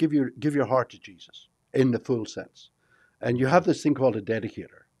do is give your heart to Jesus in the full sense. And you have this thing called a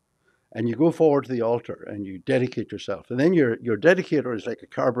dedicator. And you go forward to the altar and you dedicate yourself. And then your dedicator is like a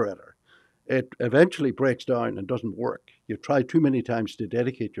carburetor. It eventually breaks down and doesn't work. You've tried too many times to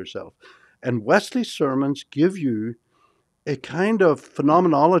dedicate yourself. And Wesley's sermons give you a kind of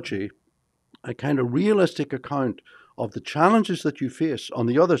phenomenology, a kind of realistic account of the challenges that you face on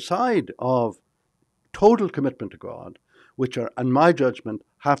the other side of total commitment to God, which are, in my judgment,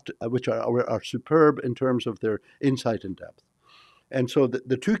 which are superb in terms of their insight and depth. And so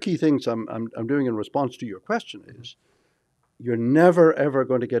the two key things I'm doing in response to your question is, you're never ever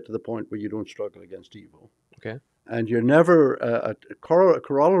going to get to the point where you don't struggle against evil. Okay. And you're never a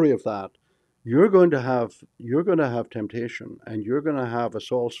corollary of that. You're going to have temptation, and you're going to have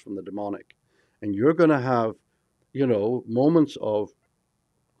assaults from the demonic, and you're going to have, moments of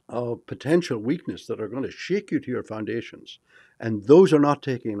potential weakness that are going to shake you to your foundations, and those are not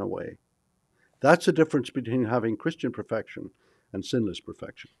taken away. That's the difference between having Christian perfection and sinless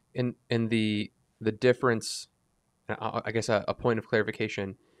perfection. And the difference, I guess a point of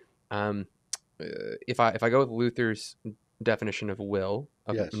clarification. If I go with Luther's definition of will,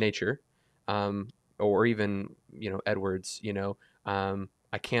 of nature, or even Edwards,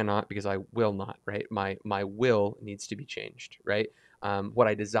 I cannot because I will not, right? My will needs to be changed, right? What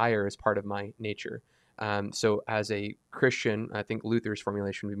I desire is part of my nature. So as a Christian, I think Luther's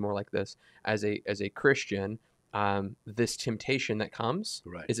formulation would be more like this: as a Christian, this temptation that comes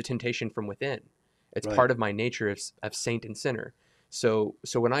is a temptation from within. It's part of my nature of saint and sinner. So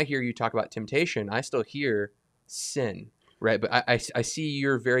when I hear you talk about temptation, I still hear sin, right? But I see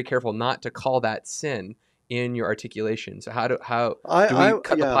you're very careful not to call that sin in your articulation. So how do we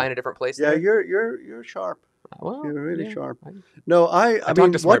cut the pie in a different place? Yeah, there? you're sharp. Well, you're really yeah, sharp. No, I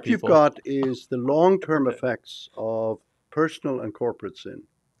mean, what you've got is the long-term effects of personal and corporate sin.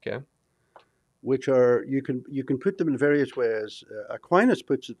 Okay. Which are, you can put them in various ways. Aquinas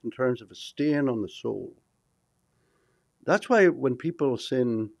puts it in terms of a stain on the soul. That's why when people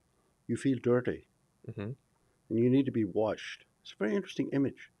sin, you feel dirty, and you need to be washed. It's a very interesting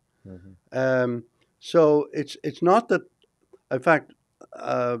image. Mm-hmm. So it's not that, in fact,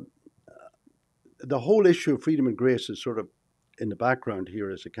 uh, the whole issue of freedom and grace is sort of in the background here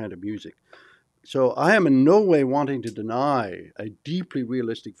as a kind of music. So I am in no way wanting to deny a deeply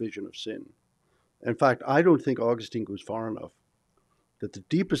realistic vision of sin. In fact, I don't think Augustine goes far enough. That the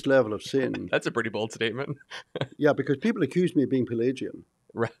deepest level of sin. That's a pretty bold statement. Yeah, because people accuse me of being Pelagian.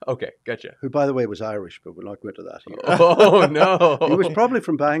 Right. Okay, gotcha. Who, by the way, was Irish, but we'll not go into that here. Oh, no. He was probably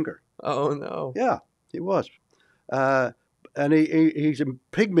from Bangor. Oh, no. Yeah, he was. And he's a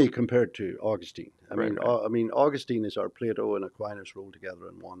pygmy compared to Augustine. I mean, Augustine is our Plato and Aquinas rolled together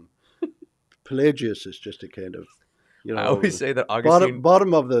in one. Pelagius is just a kind of, I always say that Augustine...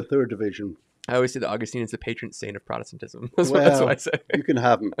 Bottom of the third division. I always say that Augustine is the patron saint of Protestantism. That's what I say. You can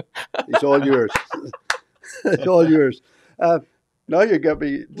have him. He's all yours. It's all yours. Now you get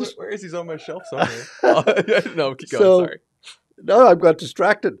me. Where is he on my shelf somewhere? No, keep going. Sorry. No, I've got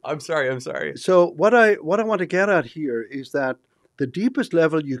distracted. I'm sorry. So what I want to get at here is that the deepest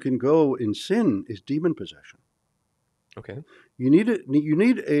level you can go in sin is demon possession. Okay. You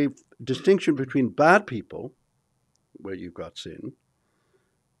need a distinction between bad people, where you've got sin,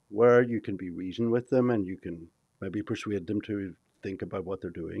 where you can be reasoned with them and you can maybe persuade them to think about what they're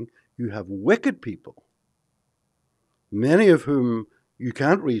doing. You have wicked people, many of whom you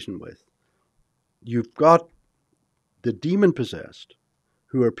can't reason with. You've got the demon-possessed,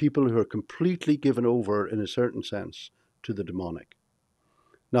 who are people who are completely given over, in a certain sense, to the demonic.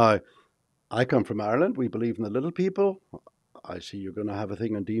 Now, I come from Ireland. We believe in the little people. I see you're going to have a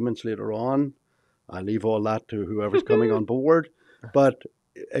thing on demons later on. I leave all that to whoever's coming on board. But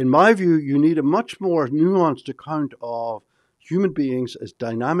in my view, you need a much more nuanced account of human beings as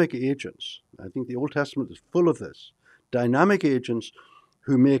dynamic agents. I think the Old Testament is full of this. Dynamic agents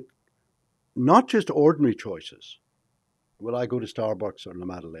who make not just ordinary choices. Will I go to Starbucks or La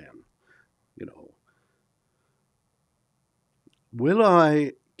Madeleine? Will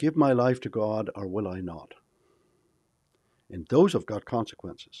I give my life to God or will I not? And those have got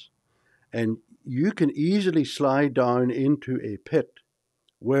consequences. And you can easily slide down into a pit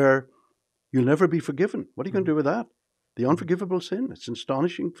where you'll never be forgiven. What are you going to do with that? The unforgivable sin. It's an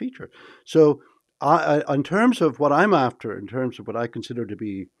astonishing feature. So I, in terms of what I'm after, in terms of what I consider to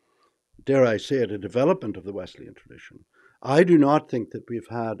be, dare I say it, a development of the Wesleyan tradition, I do not think that we've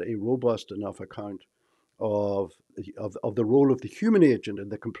had a robust enough account of the role of the human agent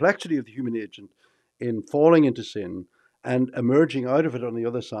and the complexity of the human agent in falling into sin and emerging out of it on the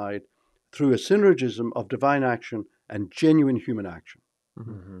other side through a synergism of divine action and genuine human action.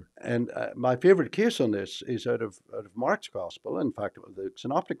 Mm-hmm. And my favorite case on this is out of Mark's gospel, in fact, the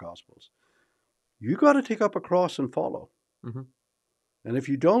synoptic gospels. You got to take up a cross and follow. Mm-hmm. And if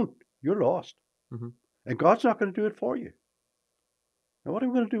you don't, you're lost. Mm-hmm. And God's not going to do it for you. Now, what are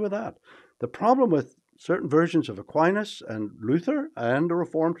we going to do with that? The problem with certain versions of Aquinas and Luther and the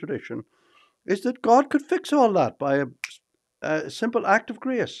Reformed tradition is that God could fix all that by a simple act of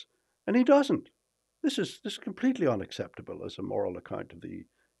grace. And he doesn't. This is completely unacceptable as a moral account of the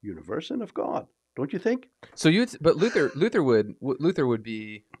universe and of God, don't you think? So but Luther would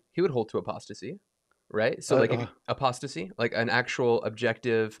be, he would hold to apostasy, right? So apostasy, like an actual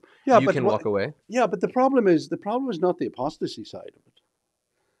objective, you can walk away. Yeah, but the problem is not the apostasy side of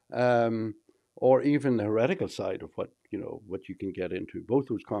it, or even the heretical side of what you can get into. Both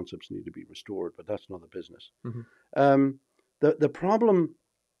those concepts need to be restored, but that's not the business. Mm-hmm. The problem.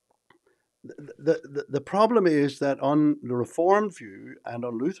 The problem is that on the Reformed view and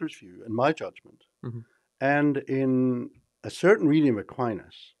on Luther's view, in my judgment, mm-hmm. and in a certain reading of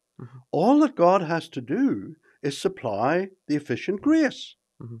Aquinas, mm-hmm. all that God has to do is supply the efficient grace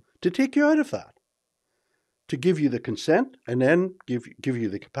mm-hmm. to take you out of that, to give you the consent, and then give you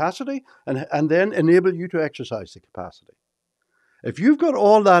the capacity, and then enable you to exercise the capacity. If you've got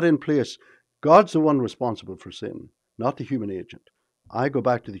all that in place, God's the one responsible for sin, not the human agent. I go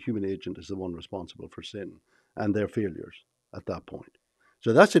back to the human agent as the one responsible for sin and their failures at that point.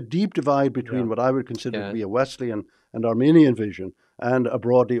 So that's a deep divide between what I would consider to be a Wesleyan and Arminian vision and a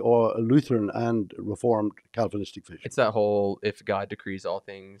broadly or a Lutheran and Reformed Calvinistic vision. It's that whole, if God decrees all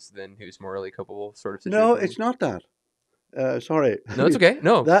things, then who's morally culpable sort of situation? No, it's not that. Sorry. No, it's okay.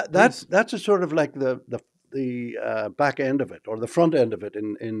 No, that's a sort of like the back end of it or the front end of it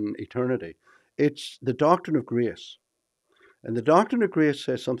in eternity. It's the doctrine of grace. And the doctrine of grace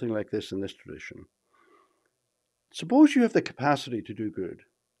says something like this in this tradition. Suppose you have the capacity to do good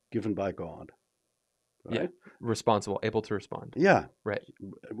given by God. Right? Yeah. Responsible, able to respond. Yeah. Right.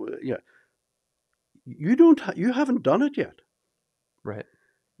 Yeah. You haven't done it yet. Right.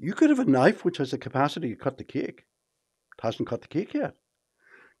 You could have a knife which has the capacity to cut the cake. hasn't cut the cake yet.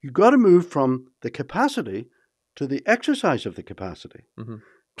 You've got to move from the capacity to the exercise of the capacity. Mm-hmm.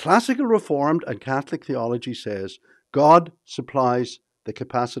 Classical Reformed and Catholic theology says God supplies the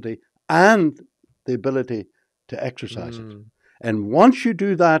capacity and the ability to exercise it. And once you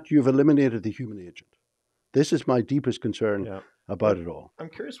do that, you've eliminated the human agent. This is my deepest concern about it all. I'm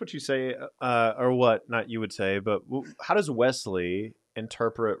curious what you say, or what, not you would say, but how does Wesley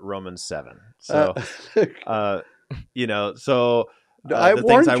interpret Romans 7? So, the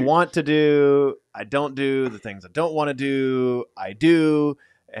things I want to do, I don't do. The things I don't want to do, I do.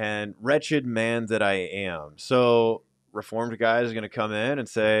 And wretched man that I am. So Reformed guys are going to come in and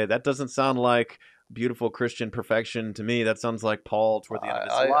say, that doesn't sound like beautiful Christian perfection to me. That sounds like Paul toward the end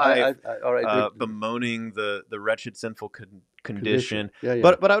of his life, bemoaning the wretched sinful condition.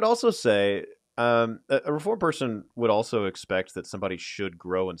 But I would also say a Reformed person would also expect that somebody should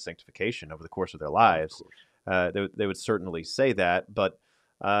grow in sanctification over the course of their lives. They would certainly say that, but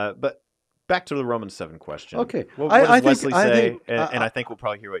back to the Romans 7 question. Okay. What does Wesley say? And I think we'll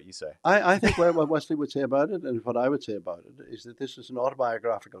probably hear what you say. I think what Wesley would say about it, and what I would say about it, is that this is an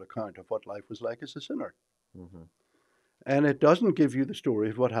autobiographical account of what life was like as a sinner. Mm-hmm. And it doesn't give you the story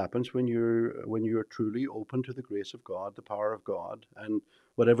of what happens when you're truly open to the grace of God, the power of God, and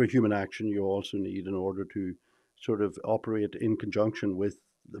whatever human action you also need in order to sort of operate in conjunction with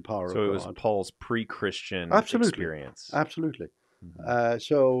the power of God. So it was Paul's pre-Christian experience. Absolutely.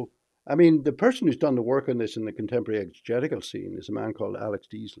 Mm-hmm. I mean, the person who's done the work on this in the contemporary exegetical scene is a man called Alex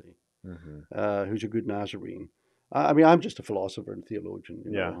Deasley, who's a good Nazarene. I mean, I'm just a philosopher and theologian,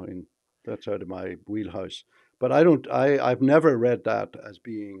 you know. I mean, that's out of my wheelhouse. But I've never read that as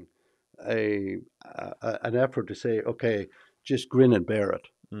being an effort to say, okay, just grin and bear it,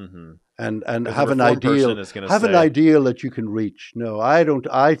 and have an ideal that you can reach. No, I don't.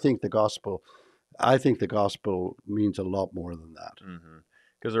 I think the gospel means a lot more than that. Mm-hmm.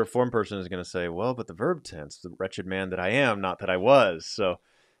 Because a Reformed person is going to say, well, but the verb tense, the wretched man that I am, not that I was. So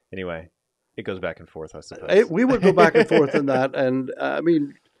anyway, it goes back and forth, I suppose. We would go back and forth in that. And I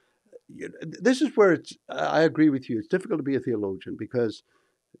mean, this is where I agree with you. It's difficult to be a theologian because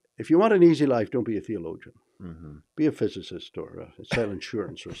if you want an easy life, don't be a theologian. Mm-hmm. Be a physicist or sell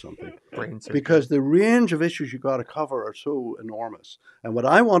insurance or something. Because the range of issues you got to cover are so enormous. And what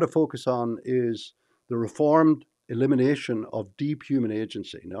I want to focus on is the Reformed elimination of deep human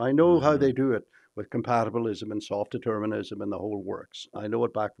agency. Now, I know how they do it with compatibilism and soft determinism and the whole works. I know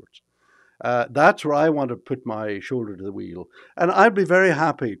it backwards. That's where I want to put my shoulder to the wheel. And I'd be very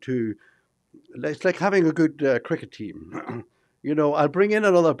happy to, it's like having a good cricket team. You know, I'll bring in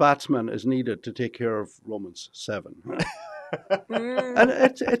another batsman as needed to take care of Romans 7. And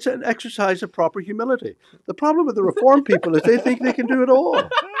it's an exercise of proper humility. The problem with the Reformed people is they think they can do it all.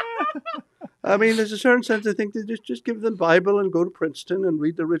 I mean, there's a certain sense I think they just give them Bible and go to Princeton and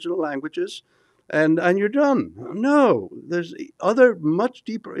read the original languages and you're done. No, there's other much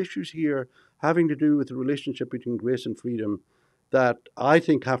deeper issues here having to do with the relationship between grace and freedom that I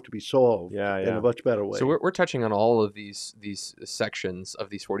think have to be solved in a much better way. So we're touching on all of these sections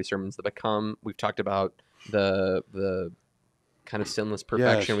of these 40 sermons that become, we've talked about the kind of sinless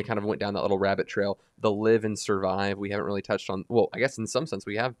perfection. Yes. We kind of went down that little rabbit trail. The live and survive, we haven't really touched on. Well, I guess in some sense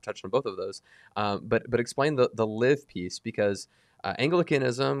we have touched on both of those. But explain the live piece, because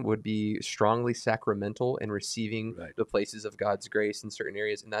Anglicanism would be strongly sacramental in receiving the places of God's grace in certain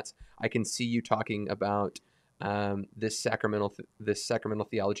areas, and that's, I can see you talking about this sacramental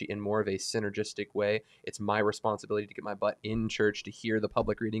theology in more of a synergistic way. It's my responsibility to get my butt in church to hear the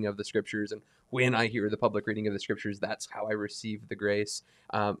public reading of the scriptures, and when I hear the public reading of the scriptures, that's how I receive the grace.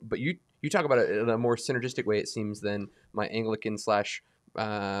 But you talk about it in a more synergistic way, it seems, than my Anglican /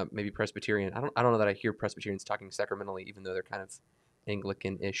 maybe Presbyterian. I don't know that I hear Presbyterians talking sacramentally, even though they're kind of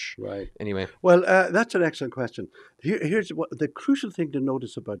Anglican-ish. Right. Anyway. Well, that's an excellent question. Here's the crucial thing to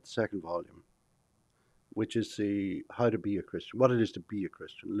notice about the second volume, which is how to be a Christian, what it is to be a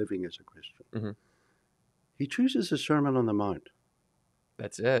Christian, living as a Christian. Mm-hmm. He chooses the Sermon on the Mount.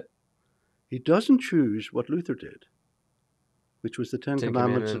 That's it. He doesn't choose what Luther did, which was the Ten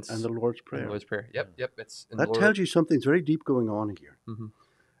Commandments and the Lord's Prayer. And the Lord's Prayer. Yep. That tells you something's very deep going on here. Mm-hmm.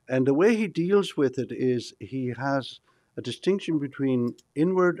 And the way he deals with it is he has a distinction between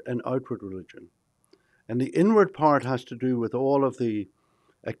inward and outward religion. And the inward part has to do with all of the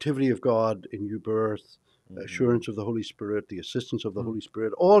activity of God in new birth, assurance of the Holy Spirit, the assistance of the Holy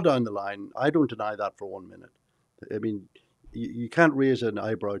Spirit, all down the line. I don't deny that for 1 minute. I mean, you can't raise an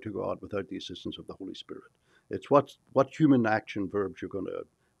eyebrow to God without the assistance of the Holy Spirit. It's what human action verbs you're going to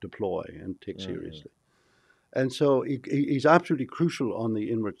deploy and take seriously. And so he's absolutely crucial on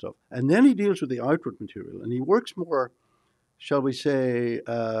the inward stuff. And then he deals with the outward material, and he works more shall we say,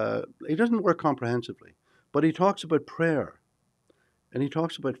 he doesn't work comprehensively, but he talks about prayer and he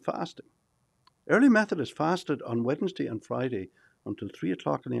talks about fasting. Early Methodists fasted on Wednesday and Friday until 3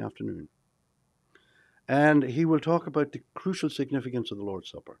 o'clock in the afternoon. And he will talk about the crucial significance of the Lord's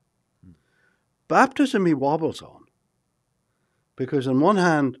Supper. Baptism he wobbles on, because on one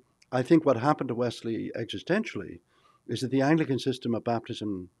hand, I think what happened to Wesley existentially is that the Anglican system of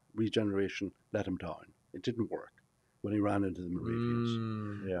baptism regeneration let him down. It didn't work when he ran into the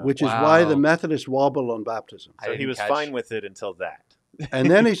Moravians, which is why the Methodists wobble on baptism. So he was fine with it until that.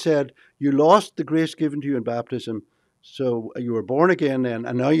 And then he said, you lost the grace given to you in baptism, so you were born again then,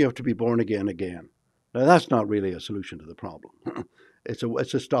 and now you have to be born again again. Now, that's not really a solution to the problem.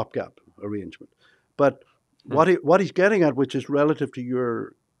 It's a stopgap arrangement. But what he's getting at, which is relative to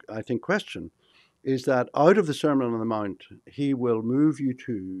your, I think, question, is that out of the Sermon on the Mount, he will move you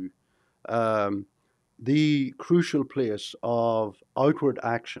to the crucial place of outward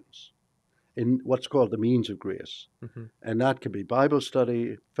actions in what's called the means of grace. And that can be Bible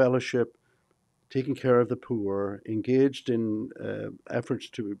study, fellowship, taking care of the poor, engaged in efforts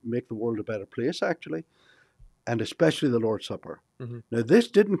to make the world a better place, actually, and especially the Lord's Supper. Now, this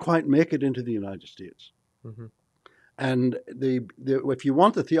didn't quite make it into the United States. And if you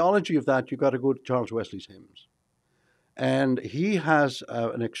want the theology of that, you've got to go to Charles Wesley's hymns. And he has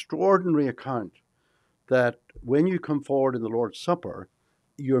an extraordinary account that when you come forward in the Lord's Supper,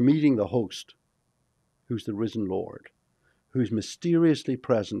 you're meeting the host, who's the risen Lord, who's mysteriously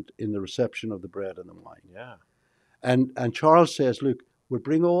present in the reception of the bread and the wine. Yeah. And Charles says, look, we'll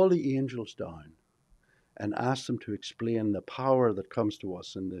bring all the angels down and ask them to explain the power that comes to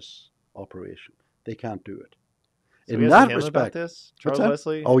us in this operation. They can't do it. So in he has that a hymn respect, about this? Charles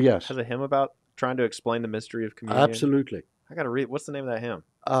Wesley? Oh, yes. Has a hymn about trying to explain the mystery of communion? Absolutely. I got to read. What's the name of that hymn?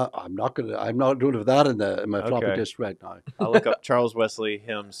 I'm not doing that in my floppy disk right now. I'll look up Charles Wesley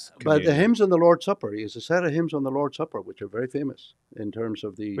hymns. But the hymns on the Lord's Supper, he has a set of hymns on the Lord's Supper, which are very famous in terms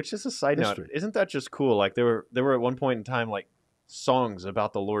of the Which is a side history. note. Isn't that just cool? Like there were at one point in time like songs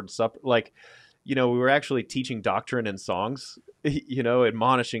about the Lord's Supper. Like, we were actually teaching doctrine in songs,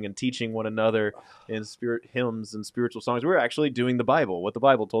 admonishing and teaching one another in spirit hymns and spiritual songs. We were actually doing the Bible, what the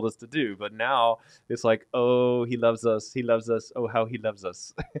Bible told us to do. But now it's like, oh, he loves us. He loves us. Oh, how he loves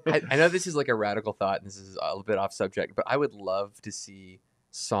us. I know this is like a radical thought, and this is a little bit off subject, but I would love to see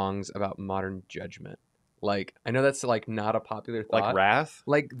songs about modern judgment. Like, I know that's like not a popular thought. Like wrath?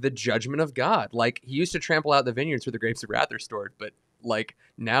 Like the judgment of God. Like he used to trample out the vineyards where the grapes of wrath are stored, but like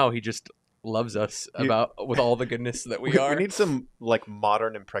now he just loves us with all the goodness that we are. We need some like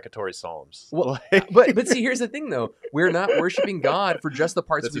modern imprecatory psalms. Well, but see, here's the thing though. We're not worshiping God for just the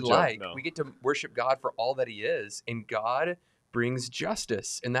parts we like. No. We get to worship God for all that he is, and God brings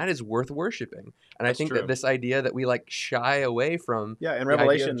justice, and that is worth worshiping. And I think that this idea that we like shy away from in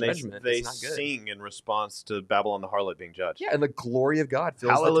Revelation they sing in response to Babylon the harlot being judged. Yeah, and the glory of God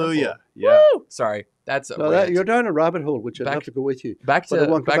fills Hallelujah. the temple. Yeah. Woo! Sorry, that's you're down a rabbit hole, which I'd have to go with you. Back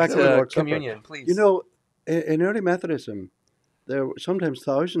to communion, please. In early Methodism, there sometimes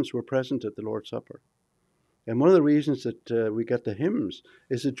thousands were present at the Lord's Supper, and one of the reasons that we get the hymns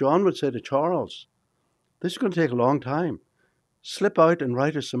is that John would say to Charles, "This is going to take a long time. Slip out and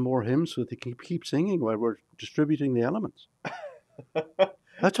write us some more hymns so they can keep singing while we're distributing the elements."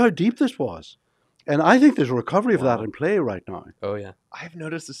 That's how deep this was. And I think there's a recovery of that in play right now. Oh, yeah. I've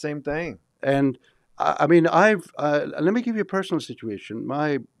noticed the same thing. And I mean, let me give you a personal situation.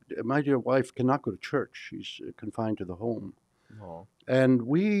 My dear wife cannot go to church. She's confined to the home. Oh. And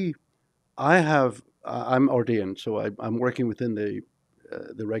I'm ordained, so I'm working within the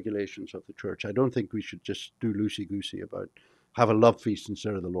regulations of the church. I don't think we should just do loosey-goosey about have a love feast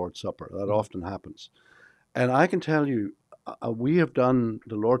instead of the Lord's Supper. That often happens. And I can tell you, we have done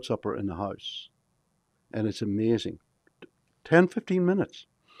the Lord's Supper in the house, and it's amazing. 10, 15 minutes.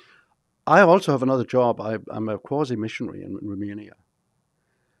 I also have another job. I'm a quasi-missionary in Romania.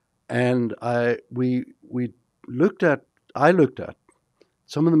 And I looked at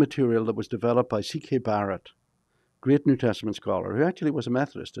some of the material that was developed by C.K. Barrett, great New Testament scholar, who actually was a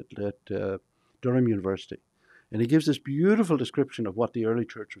Methodist at Durham University. And he gives this beautiful description of what the early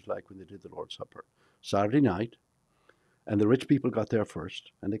church was like when they did the Lord's Supper. Saturday night, and the rich people got there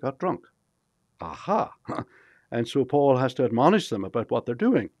first, and they got drunk. Aha! And so Paul has to admonish them about what they're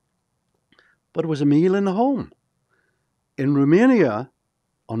doing. But it was a meal in the home. In Romania,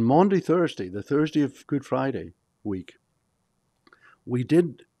 on Maundy Thursday, the Thursday of Good Friday week, we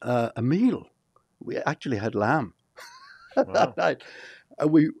did a meal. We actually had lamb that night.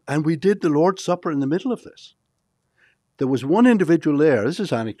 And we did the Lord's Supper in the middle of this. There was one individual there, this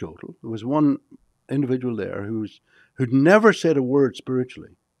is anecdotal, there was one individual there who who'd never said a word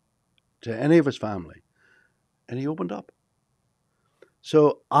spiritually to any of his family, and he opened up.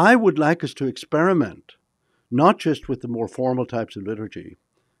 So I would like us to experiment, not just with the more formal types of liturgy,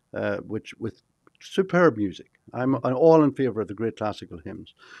 which with superb music. I'm all in favor of the great classical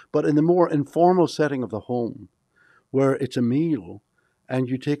hymns, but in the more informal setting of the home, where it's a meal, and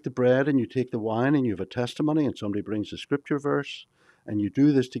you take the bread and you take the wine and you have a testimony and somebody brings a scripture verse, and you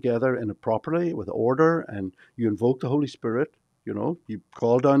do this together in a properly with order, and you invoke the Holy Spirit. You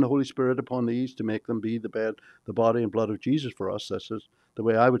call down the Holy Spirit upon these to make them be the body and blood of Jesus for us. This is the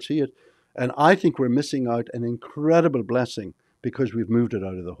way I would see it. And I think we're missing out an incredible blessing because we've moved it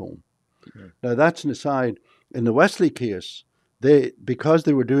out of the home. Mm-hmm. Now, that's an aside. In the Wesley case, because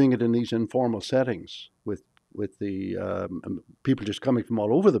they were doing it in these informal settings with the people just coming from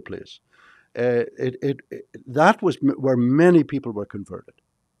all over the place, that was where many people were converted,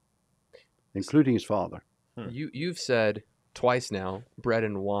 including his father. You've said twice now, bread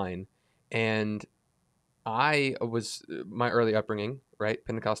and wine, and my early upbringing, right,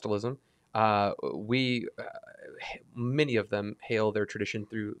 Pentecostalism, many of them hail their tradition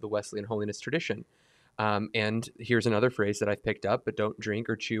through the Wesleyan holiness tradition. And here's another phrase that I've picked up, but don't drink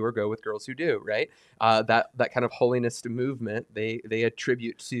or chew or go with girls who do, right? That kind of holiness movement they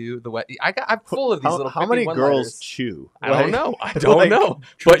attribute to the West. I'm full of these little. How many girls chew? I don't know. I don't know.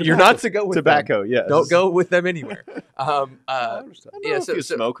 But you're not to go with tobacco. Them. Yes. Don't go with them anywhere.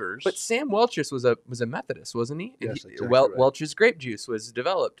 Smokers. But Sam Welch's was a Methodist, wasn't he? Yes, exactly right. Welch's grape juice was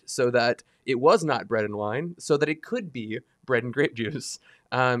developed so that it was not bread and wine, so that it could be bread and grape juice.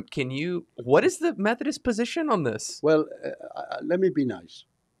 What is the Methodist position on this? Well, let me be nice.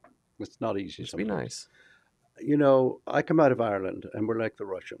 It's not easy. Just be nice. I come out of Ireland and we're like the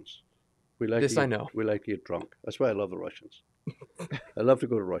Russians. I know. We like to get drunk. That's why I love the Russians. I love to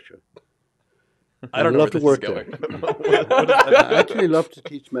go to Russia. I don't know love where to work this is there. I actually love to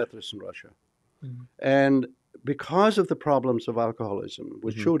teach Methodists in Russia. Mm-hmm. And because of the problems of alcoholism,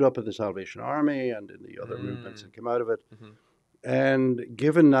 which showed up in the Salvation Army and in the other movements that came out of it, and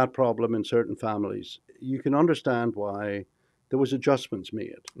given that problem in certain families, you can understand why there was adjustments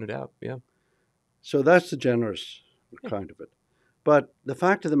made. No doubt, yeah. So that's the generous kind of it. But the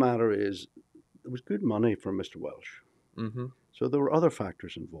fact of the matter is, there was good money from Mr. Welsh. Mm-hmm. So there were other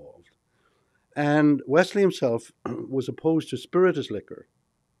factors involved. And Wesley himself was opposed to spirituous liquor,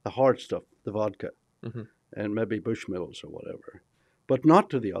 the hard stuff, the vodka, and maybe Bushmills or whatever, but not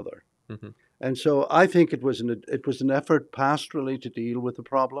to the other. Mm-hmm. And so I think it was an effort pastorally to deal with the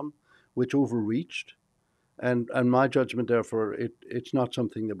problem, which overreached. And my judgment, therefore, it's not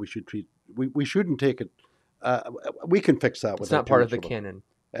something that we should treat. We shouldn't take it. We can fix that. It's not part of the canon.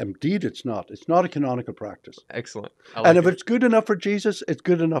 Indeed, it's not. It's not a canonical practice. Excellent. And if it's good enough for Jesus, it's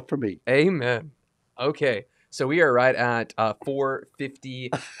good enough for me. Amen. Okay, so we are right at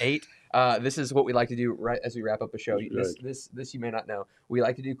 4:58. This is what we like to do right as we wrap up a show. This you may not know. We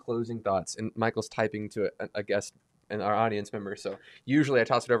like to do closing thoughts, and Michael's typing to a guest and our audience member. So usually I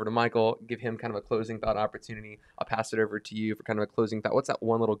toss it over to Michael, give him kind of a closing thought opportunity. I'll pass it over to you for kind of a closing thought. What's that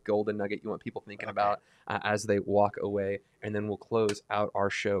one little golden nugget you want people thinking about as they walk away? And then we'll close out our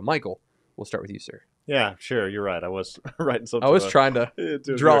show. Michael, we'll start with you, sir. Yeah, sure. You're right. I was writing something. I was trying to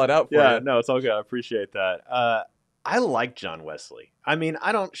draw it out for you. Yeah, no, it's all good. I appreciate that. I like John Wesley. I mean,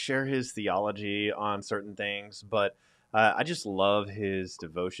 I don't share his theology on certain things, but I just love his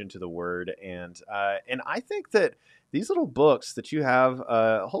devotion to the Word, and I think that these little books that you have,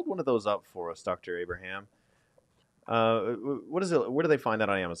 hold one of those up for us, Dr. Abraham. What is it? Where do they find that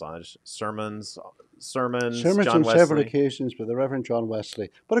on Amazon? Just sermons, John on Wesley. Several occasions by the Reverend John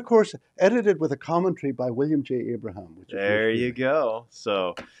Wesley, but of course edited with a commentary by William J. Abraham. There you go.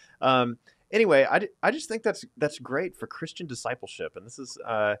 So. Anyway, I just think that's great for Christian discipleship, and this is,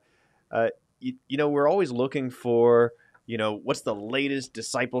 we're always looking for, what's the latest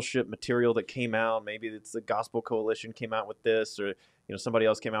discipleship material that came out? Maybe it's the Gospel Coalition came out with this, or somebody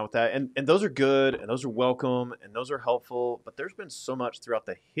else came out with that, and those are good, and those are welcome, and those are helpful. But there's been so much throughout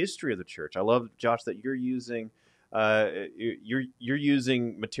the history of the church. I love, Josh, that you're using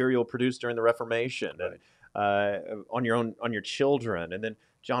material produced during the Reformation, right, and on your children, and then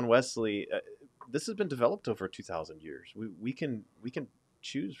John Wesley. This has been developed over 2,000 years. We can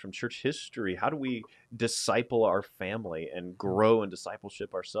choose from church history. How do we disciple our family and grow in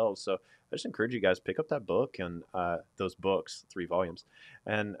discipleship ourselves? So I just encourage you guys, pick up that book and those books, 3 volumes,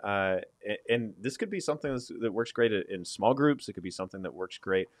 and this could be something that works great in small groups. It could be something that works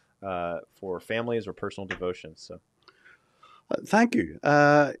great for families or personal devotions. So. Thank you.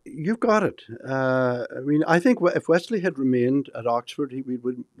 You've got it. I think if Wesley had remained at Oxford, he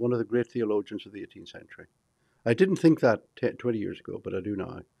would be one of the great theologians of the 18th century. I didn't think that 20 years ago, but I do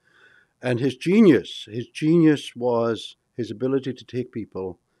now. And his genius was his ability to take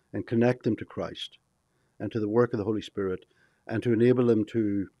people and connect them to Christ and to the work of the Holy Spirit, and to enable them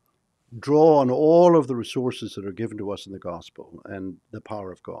to draw on all of the resources that are given to us in the gospel and the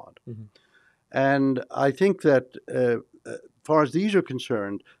power of God. Mm-hmm. And I think that as far as these are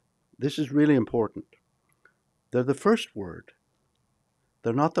concerned, this is really important. They're the first word.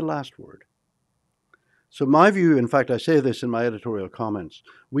 They're not the last word. So my view, in fact, I say this in my editorial comments,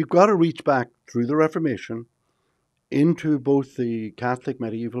 we've got to reach back through the Reformation into both the Catholic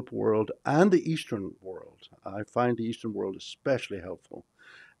medieval world and the Eastern world. I find the Eastern world especially helpful.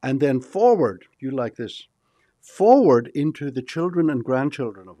 And then forward, you like this, forward into the children and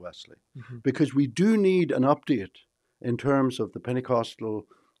grandchildren of Wesley, Mm-hmm. because we do need an update in terms of the Pentecostal,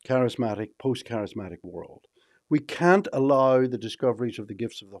 charismatic, post-charismatic world. We can't allow the discoveries of the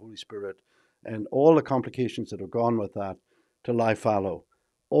gifts of the Holy Spirit and all the complications that have gone with that to lie fallow.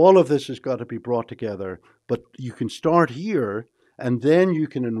 All of this has got to be brought together, but you can start here and then you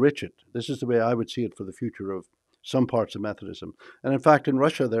can enrich it. This is the way I would see it for the future of some parts of Methodism. And in fact, in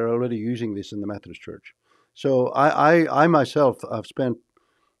Russia, they're already using this in the Methodist Church. So I myself have spent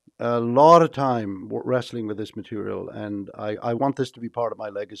a lot of time wrestling with this material, and I want this to be part of my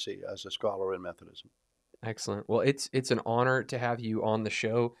legacy as a scholar in Methodism. Excellent. Well, it's an honor to have you on the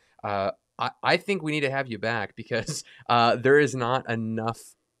show. I think we need to have you back because there is not enough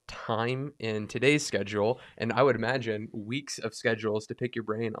time in today's schedule, and I would imagine weeks of schedules to pick your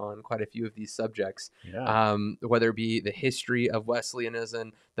brain on quite a few of these subjects. Yeah. Whether it be the history of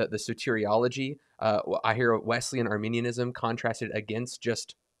Wesleyanism, the soteriology. I hear Wesleyan Arminianism contrasted against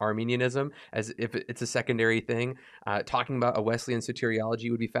just Arminianism as if it's a secondary thing. Talking about a Wesleyan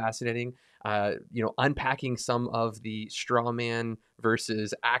soteriology would be fascinating. Unpacking some of the straw man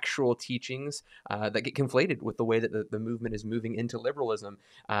versus actual teachings that get conflated with the way that the movement is moving into liberalism,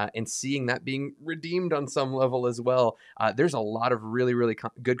 and seeing that being redeemed on some level as well. There's a lot of really, really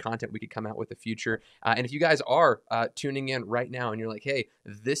good content we could come out with the future. And if you guys are tuning in right now and you're like, hey,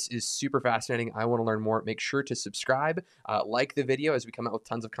 this is super fascinating, I want to learn more, make sure to subscribe, like the video as we come out with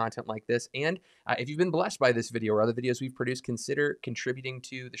tons of content like this. And if you've been blessed by this video or other videos we've produced, consider contributing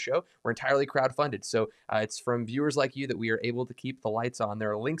to the show. We're entirely crowdfunded. So it's from viewers like you that we are able to keep the lights on.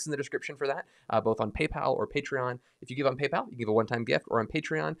 There are links in the description for that, both on PayPal or Patreon. If you give on PayPal, you give a one-time gift, or on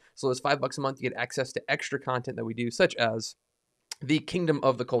Patreon. So it's $5 a month. You get access to extra content that we do, such as the Kingdom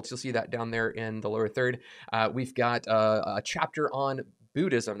of the Cults. You'll see that down there in the lower third. We've got a chapter on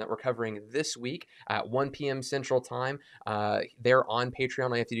Buddhism that we're covering this week at 1 p.m. Central Time. There on Patreon,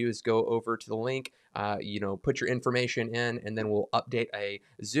 all you have to do is go over to the link, put your information in, and then we'll update a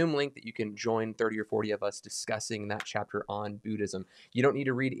Zoom link that you can join 30 or 40 of us discussing that chapter on Buddhism. You don't need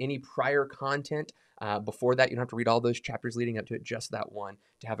to read any prior content. Before that, you don't have to read all those chapters leading up to it, just that one,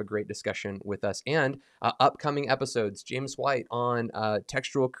 to have a great discussion with us. And upcoming episodes, James White on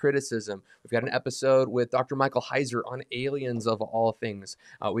textual criticism. We've got an episode with Dr. Michael Heiser on aliens of all things.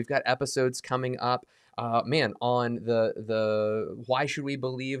 We've got episodes coming up, on the why should we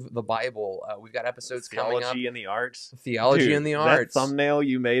believe the Bible. We've got episodes coming up. Theology and the arts. Theology Dude, and the arts. That thumbnail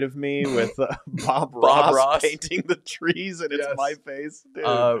you made of me with Bob Ross Ross painting the trees, and it's Yes. my face.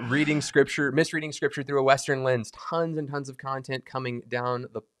 Dude. Reading scripture, misreading scripture through a Western lens. Tons and tons of content coming down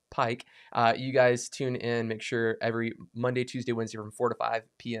the pike. You guys tune in. Make sure every Monday, Tuesday, Wednesday from 4 to 5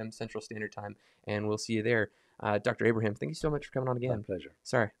 p.m. Central Standard Time, and we'll see you there. Dr. Abraham, thank you so much for coming on again. My pleasure.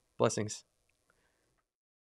 Sorry. Blessings.